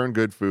and return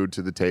good food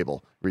to the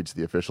table, reads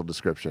the official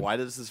description. Why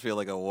does this feel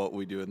like a What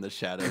We Do in the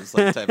Shadows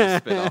like type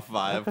of spin-off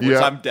vibe, which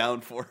I'm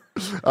down for?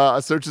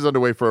 A search is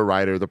underway for a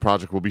writer. The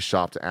project will be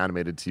shopped to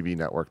animated TV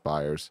network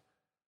buyers.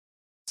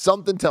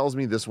 Something tells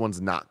me this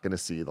one's not going to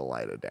see the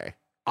light of day.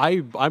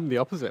 I'm the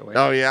opposite way.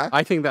 Oh, yeah?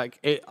 I think that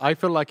I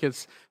feel like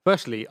it's...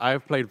 Firstly,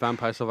 I've played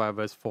Vampire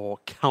Survivors for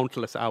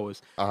countless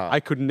hours. I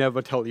could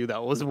never tell you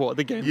that was what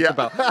the game is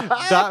about.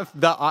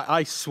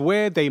 I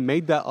swear they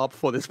made that up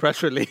for this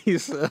press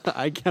release.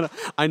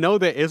 I know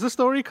there is a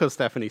story because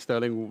Stephanie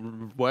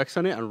Sterling works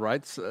on it and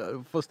writes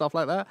for stuff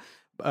like that.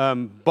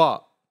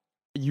 But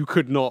you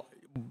could not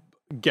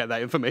get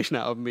that information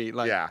out of me.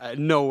 Like,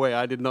 no way,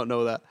 I did not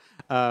know that.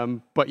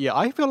 But yeah,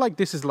 I feel like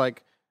this is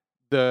like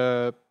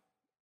the...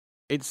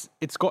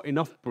 It's got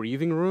enough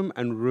breathing room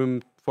and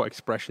room for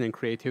expression and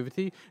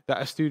creativity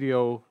that a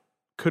studio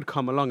could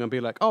come along and be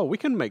like, oh, we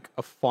can make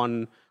a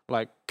fun,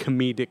 like,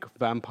 comedic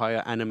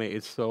vampire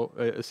animated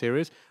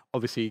series.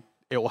 Obviously,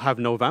 it will have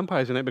no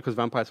vampires in it because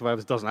Vampire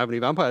Survivors doesn't have any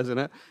vampires in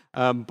it.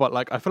 But,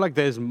 like, I feel like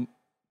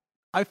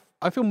I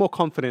feel more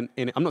confident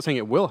in it. I'm not saying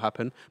it will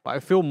happen, but I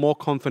feel more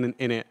confident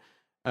in it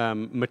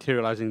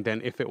materializing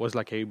than if it was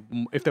like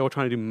if they were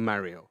trying to do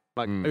Mario.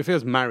 Like, if it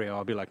was Mario,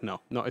 I'd be like,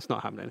 no, it's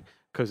not happening.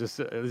 Because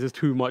there's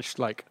too much,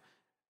 like,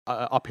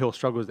 uphill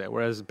struggles there.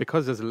 Whereas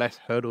because there's less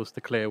hurdles to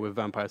clear with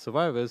Vampire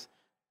Survivors,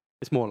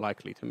 it's more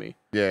likely to me.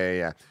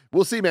 Yeah.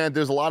 We'll see, man.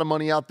 There's a lot of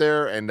money out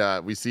there,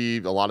 and we see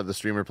a lot of the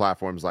streamer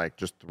platforms, like,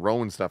 just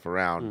throwing stuff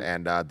around.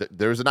 And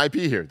there's an IP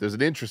here. There's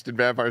an interest in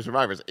Vampire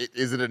Survivors.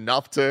 Is it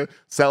enough to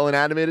sell an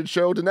animated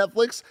show to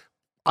Netflix?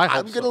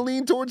 I'm going to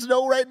lean towards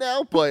no right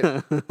now,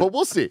 but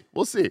we'll see.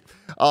 We'll see.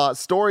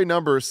 Story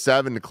number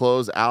 7 to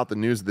close out the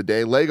news of the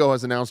day. LEGO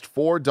has announced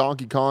 4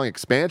 Donkey Kong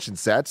expansion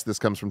sets. This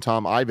comes from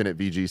Tom Ivan at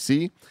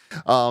VGC.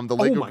 The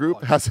LEGO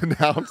Group has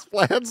announced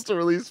plans to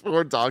release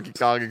 4 Donkey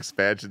Kong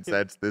expansion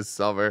sets this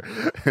summer.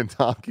 And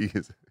Donkey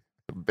is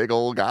a big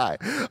old guy.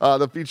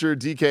 They feature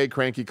DK,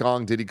 Cranky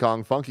Kong, Diddy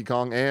Kong, Funky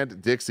Kong,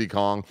 and Dixie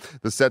Kong.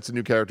 The sets and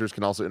new characters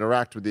can also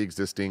interact with the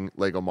existing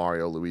LEGO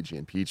Mario, Luigi,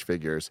 and Peach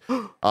figures.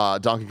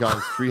 Donkey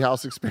Kong's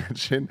Treehouse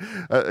expansion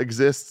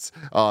exists.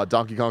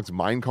 Donkey Kong's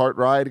Minecart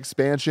Ride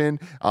expansion.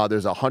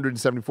 There's a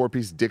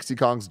 174-piece Dixie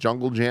Kong's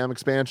Jungle Jam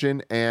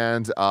expansion,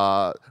 and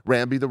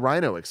Rambi the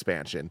Rhino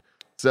expansion.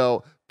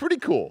 So, pretty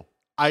cool.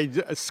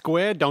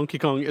 Square Donkey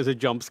Kong is a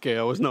jump scare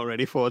I was not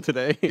ready for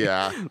today.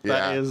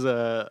 That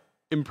is...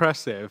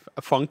 impressive.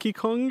 A Funky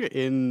Kong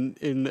in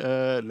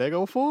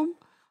Lego form?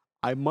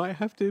 I might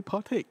have to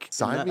partake.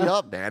 Sign me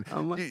up, man.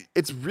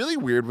 It's really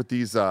weird with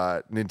these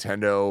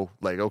Nintendo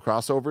Lego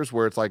crossovers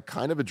where it's like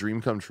kind of a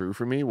dream come true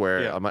for me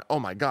where I'm like, oh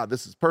my God,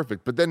 this is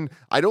perfect. But then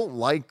I don't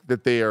like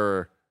that they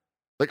are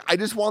Like, I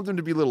just want them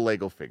to be little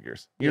Lego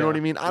figures. You know what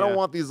I mean? I don't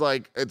want these,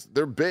 like,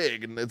 they're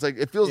big, and it's like,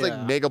 it feels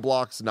like Mega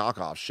Bloks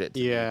knockoff shit.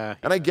 Yeah.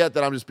 And I get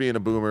that I'm just being a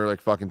boomer,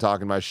 like, fucking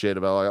talking my shit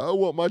about, like, I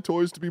want my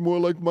toys to be more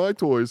like my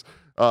toys.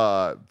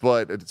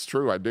 But it's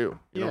true, I do.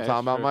 You know what I'm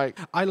talking about, Mike?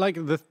 I like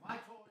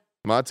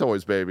My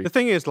toys, baby. The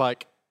thing is,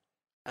 like,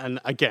 and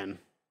again,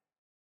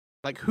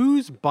 like,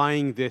 who's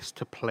buying this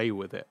to play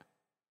with it?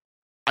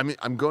 I mean,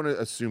 I'm going to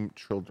assume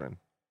children,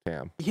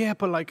 Cam. Yeah,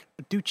 but, like,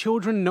 do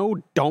children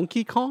know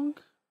Donkey Kong?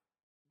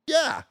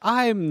 Yeah.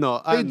 I'm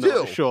not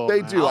sure.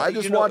 They do. I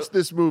just watched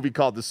this movie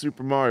called The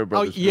Super Mario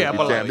Brothers movie,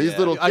 Cam. These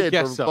little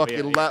kids are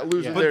fucking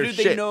losing their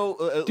shit. They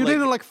know, do they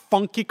know, like,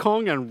 Funky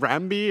Kong and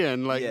Rambi?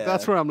 And, like,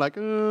 that's where I'm like,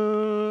 I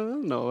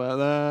don't know about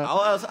that.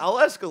 I'll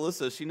ask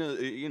Alyssa. She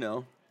knows, you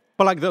know.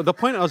 But, like, the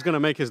point I was going to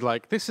make is,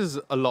 like, this is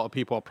a lot of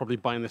people are probably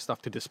buying this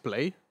stuff to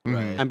display.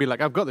 Right. And be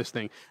like, I've got this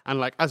thing. And,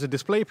 like, as a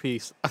display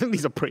piece, I think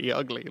these are pretty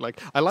ugly. Like,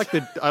 I like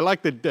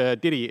the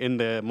Diddy in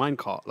the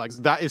minecart. Like,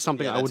 that is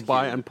something I would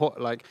buy and put,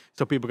 like,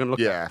 so people can look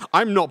at.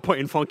 I'm not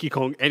putting Funky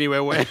Kong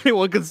anywhere where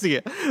anyone can see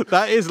it.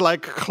 That is,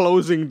 like,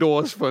 closing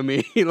doors for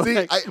me.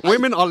 Like,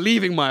 women are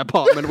leaving my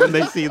apartment when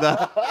they see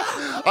that.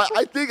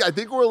 I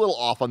think we're a little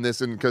off on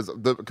this, and because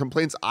the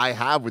complaints I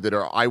have with it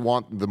are, I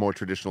want the more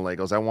traditional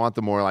Legos. I want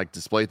the more, like,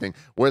 display thing.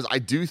 Whereas I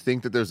do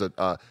think that there's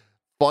a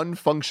fun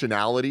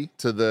functionality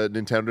to the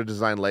Nintendo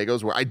design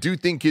Legos where I do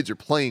think kids are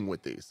playing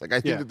with these. Like,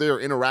 I think that they're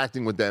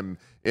interacting with them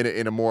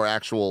in a more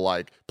actual,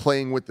 like,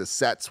 playing with the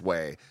sets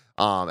way,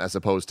 as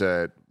opposed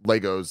to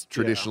Legos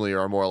traditionally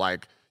are more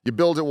like you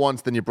build it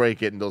once, then you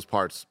break it, and those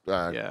parts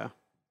get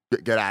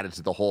added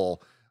to the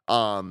whole.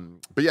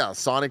 But yeah,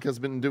 Sonic has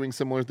been doing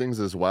similar things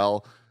as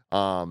well.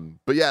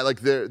 But yeah,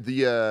 like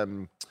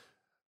the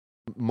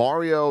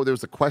Mario,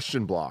 there's a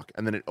question block,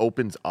 and then it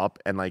opens up,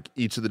 and like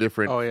each of the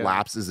different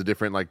laps is a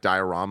different like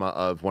diorama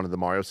of one of the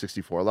Mario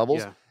 64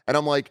 levels. Yeah. And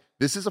I'm like,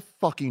 this is a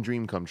fucking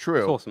dream come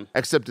true. Awesome.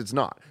 Except it's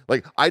not.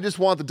 Like, I just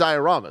want the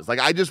dioramas. Like,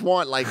 I just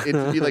want like it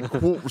to be like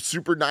cool,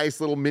 super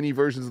nice little mini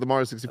versions of the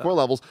Mario 64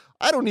 levels.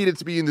 I don't need it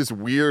to be in this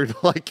weird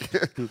like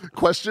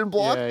question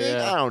block thing.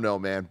 I don't know,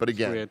 man. But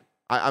again,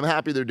 I'm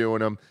happy they're doing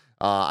them.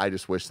 I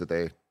just wish that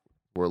they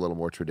were a little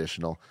more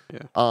traditional.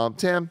 Yeah.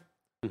 Tam,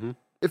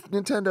 if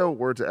Nintendo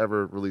were to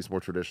ever release more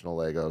traditional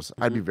Legos,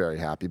 I'd be very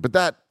happy. But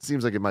that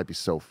seems like it might be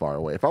so far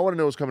away. If I want to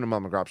know what's coming to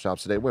Mom and Grop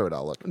shops today, where would I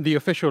look? The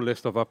official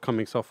list of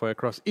upcoming software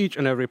across each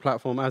and every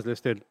platform as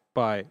listed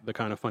by the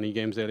Kind of Funny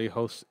Games Daily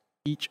hosts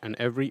each and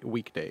every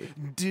weekday.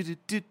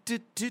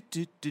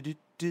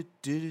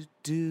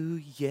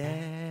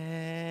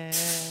 Yeah.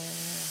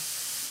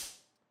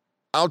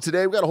 Out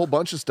today, we got a whole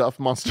bunch of stuff.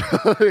 Monster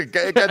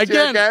again.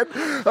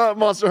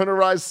 Monster Hunter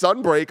Rise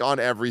Sunbreak on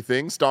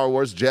everything. Star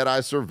Wars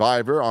Jedi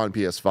Survivor on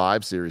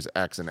PS5, Series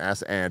X and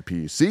S, and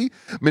PC.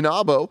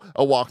 Minabo,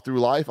 A Walk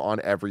Through Life on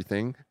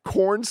everything.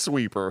 Corn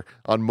Sweeper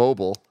on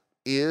mobile.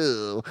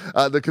 Ew.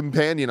 The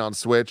Companion on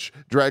Switch.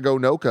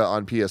 Dragonoka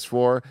on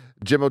PS4.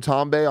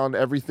 Jimotambe on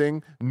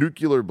everything.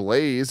 Nuclear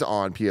Blaze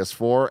on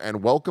PS4.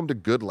 And Welcome to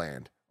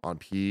Goodland on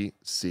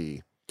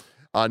PC.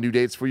 New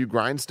dates for you.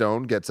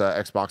 Grindstone gets an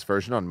Xbox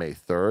version on May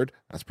 3rd.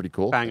 That's pretty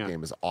cool. Banger. The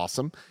game is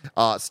awesome.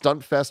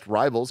 Stuntfest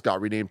Rivals got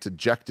renamed to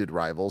Jected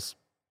Rivals.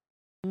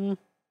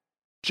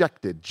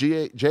 Jected.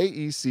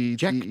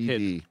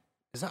 Jected.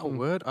 Is that a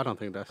word? I don't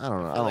think that's. I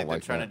don't know. I feel don't like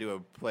like they're trying that. to do a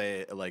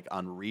play like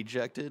on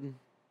Rejected,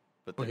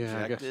 but they're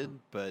ejected.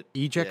 But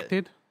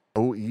Ejected?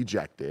 Oh,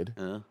 ejected.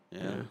 Yeah.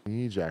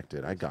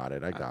 Ejected. I got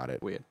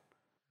it. Weird.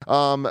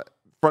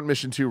 Front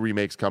Mission 2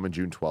 remakes coming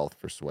June 12th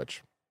for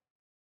Switch.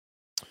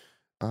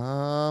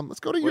 Let's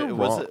go to your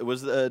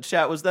was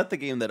that the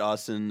game that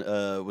Austin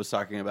was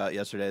talking about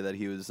yesterday that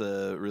he was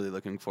really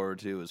looking forward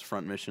to? Was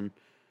Front Mission?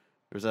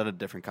 Or was that a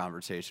different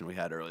conversation we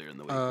had earlier in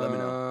the week? Let me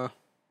know.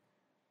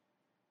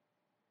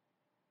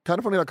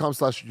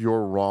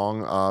 Kindoffunny.com/you're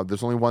wrong.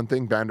 There's only one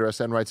thing. Bander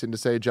SN writes in to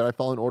say Jedi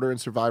Fallen Order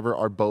and Survivor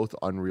are both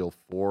Unreal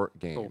 4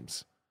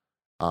 games.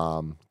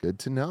 Cool. Good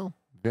to know.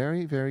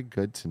 Very, very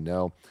good to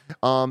know.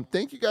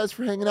 Thank you guys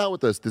for hanging out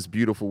with us this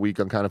beautiful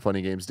week on Kind of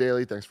Funny Games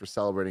Daily. Thanks for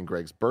celebrating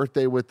Greg's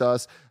birthday with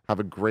us. Have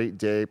a great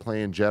day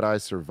playing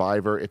Jedi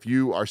Survivor. If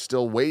you are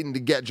still waiting to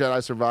get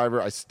Jedi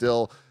Survivor, I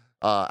still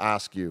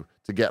ask you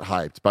to get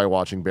hyped by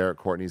watching Barrett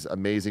Courtney's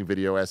amazing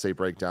video essay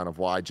breakdown of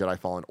why Jedi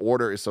Fallen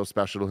Order is so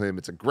special to him.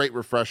 It's a great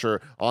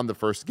refresher on the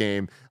first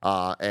game,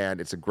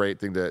 and it's a great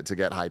thing to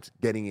get hyped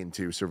getting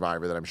into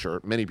Survivor that I'm sure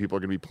many people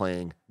are going to be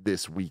playing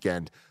this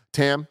weekend.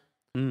 Tam,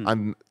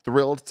 I'm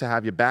thrilled to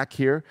have you back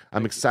here.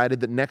 I'm excited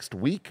that next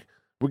week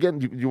we're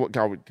getting.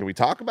 Can we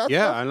talk about?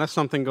 Yeah, stuff? unless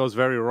something goes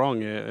very wrong,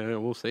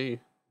 we'll see.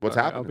 What's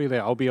happening? I'll be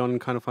there. I'll be on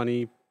Kind of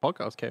Funny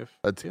podcast, Kev.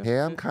 A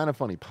Tam Kind of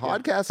Funny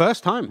podcast.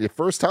 First time. Your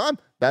first time.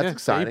 That's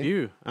exciting.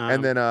 Debut.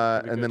 And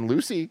then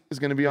Lucy is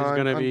going to be on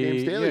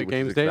Games Daily. Yeah,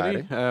 Games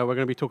Daily. We're going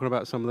to be talking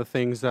about some of the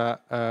things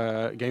that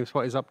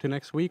GameSpot is up to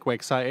next week. We're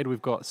excited.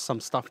 We've got some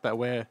stuff that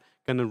we're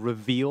going to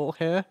reveal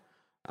here.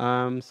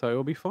 So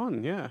it'll be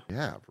fun, yeah.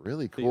 Yeah,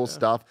 really cool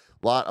stuff.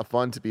 A lot of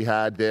fun to be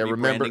had there.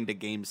 Rebranding to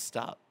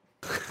GameStop.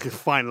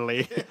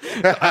 Finally.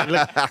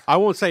 I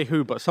won't say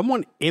who, but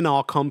someone in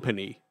our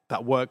company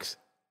that works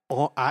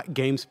at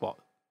GameSpot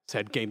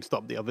said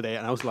GameStop the other day,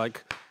 and I was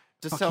like,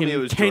 just tell me it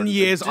was 10 Jordan.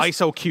 years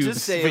ISO cubes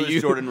just say for it was you.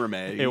 Jordan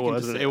Ramey. It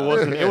wasn't.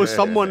 It was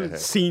someone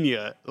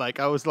senior. Like,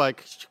 I was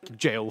like,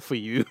 jail for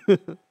you.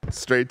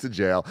 Straight to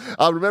jail.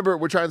 Remember,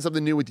 we're trying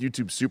something new with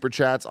YouTube Super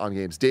Chats on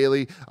Games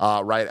Daily.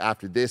 Right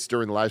after this,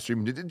 during the live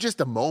stream, in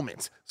just a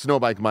moment,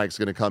 Snowbike Mike's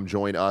going to come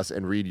join us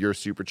and read your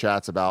Super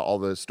Chats about all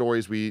the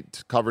stories we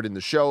covered in the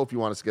show. If you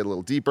want us to get a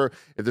little deeper,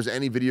 if there's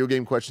any video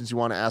game questions you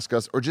want to ask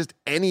us, or just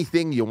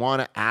anything you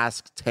want to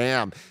ask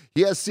Tam,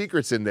 he has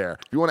secrets in there.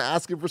 If you want to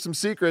ask him for some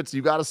secrets,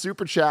 you got a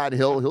Super Chat, and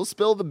he'll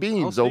spill the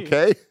beans,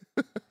 okay?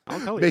 I'll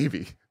tell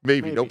you.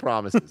 Maybe, no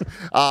promises.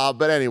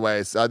 But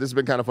anyways, this has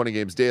been Kind of Funny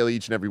Games Daily,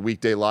 each and every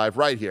weekday live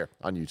right here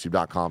on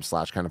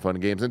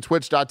youtube.com/kindoffunnygames and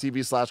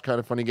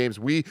twitch.tv/kindoffunnygames.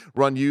 We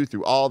run you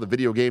through all the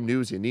video game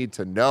news you need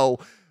to know.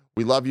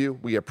 We love you.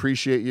 We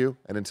appreciate you.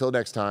 And until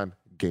next time,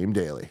 Game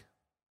Daily.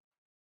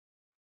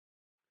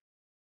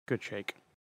 Good shake.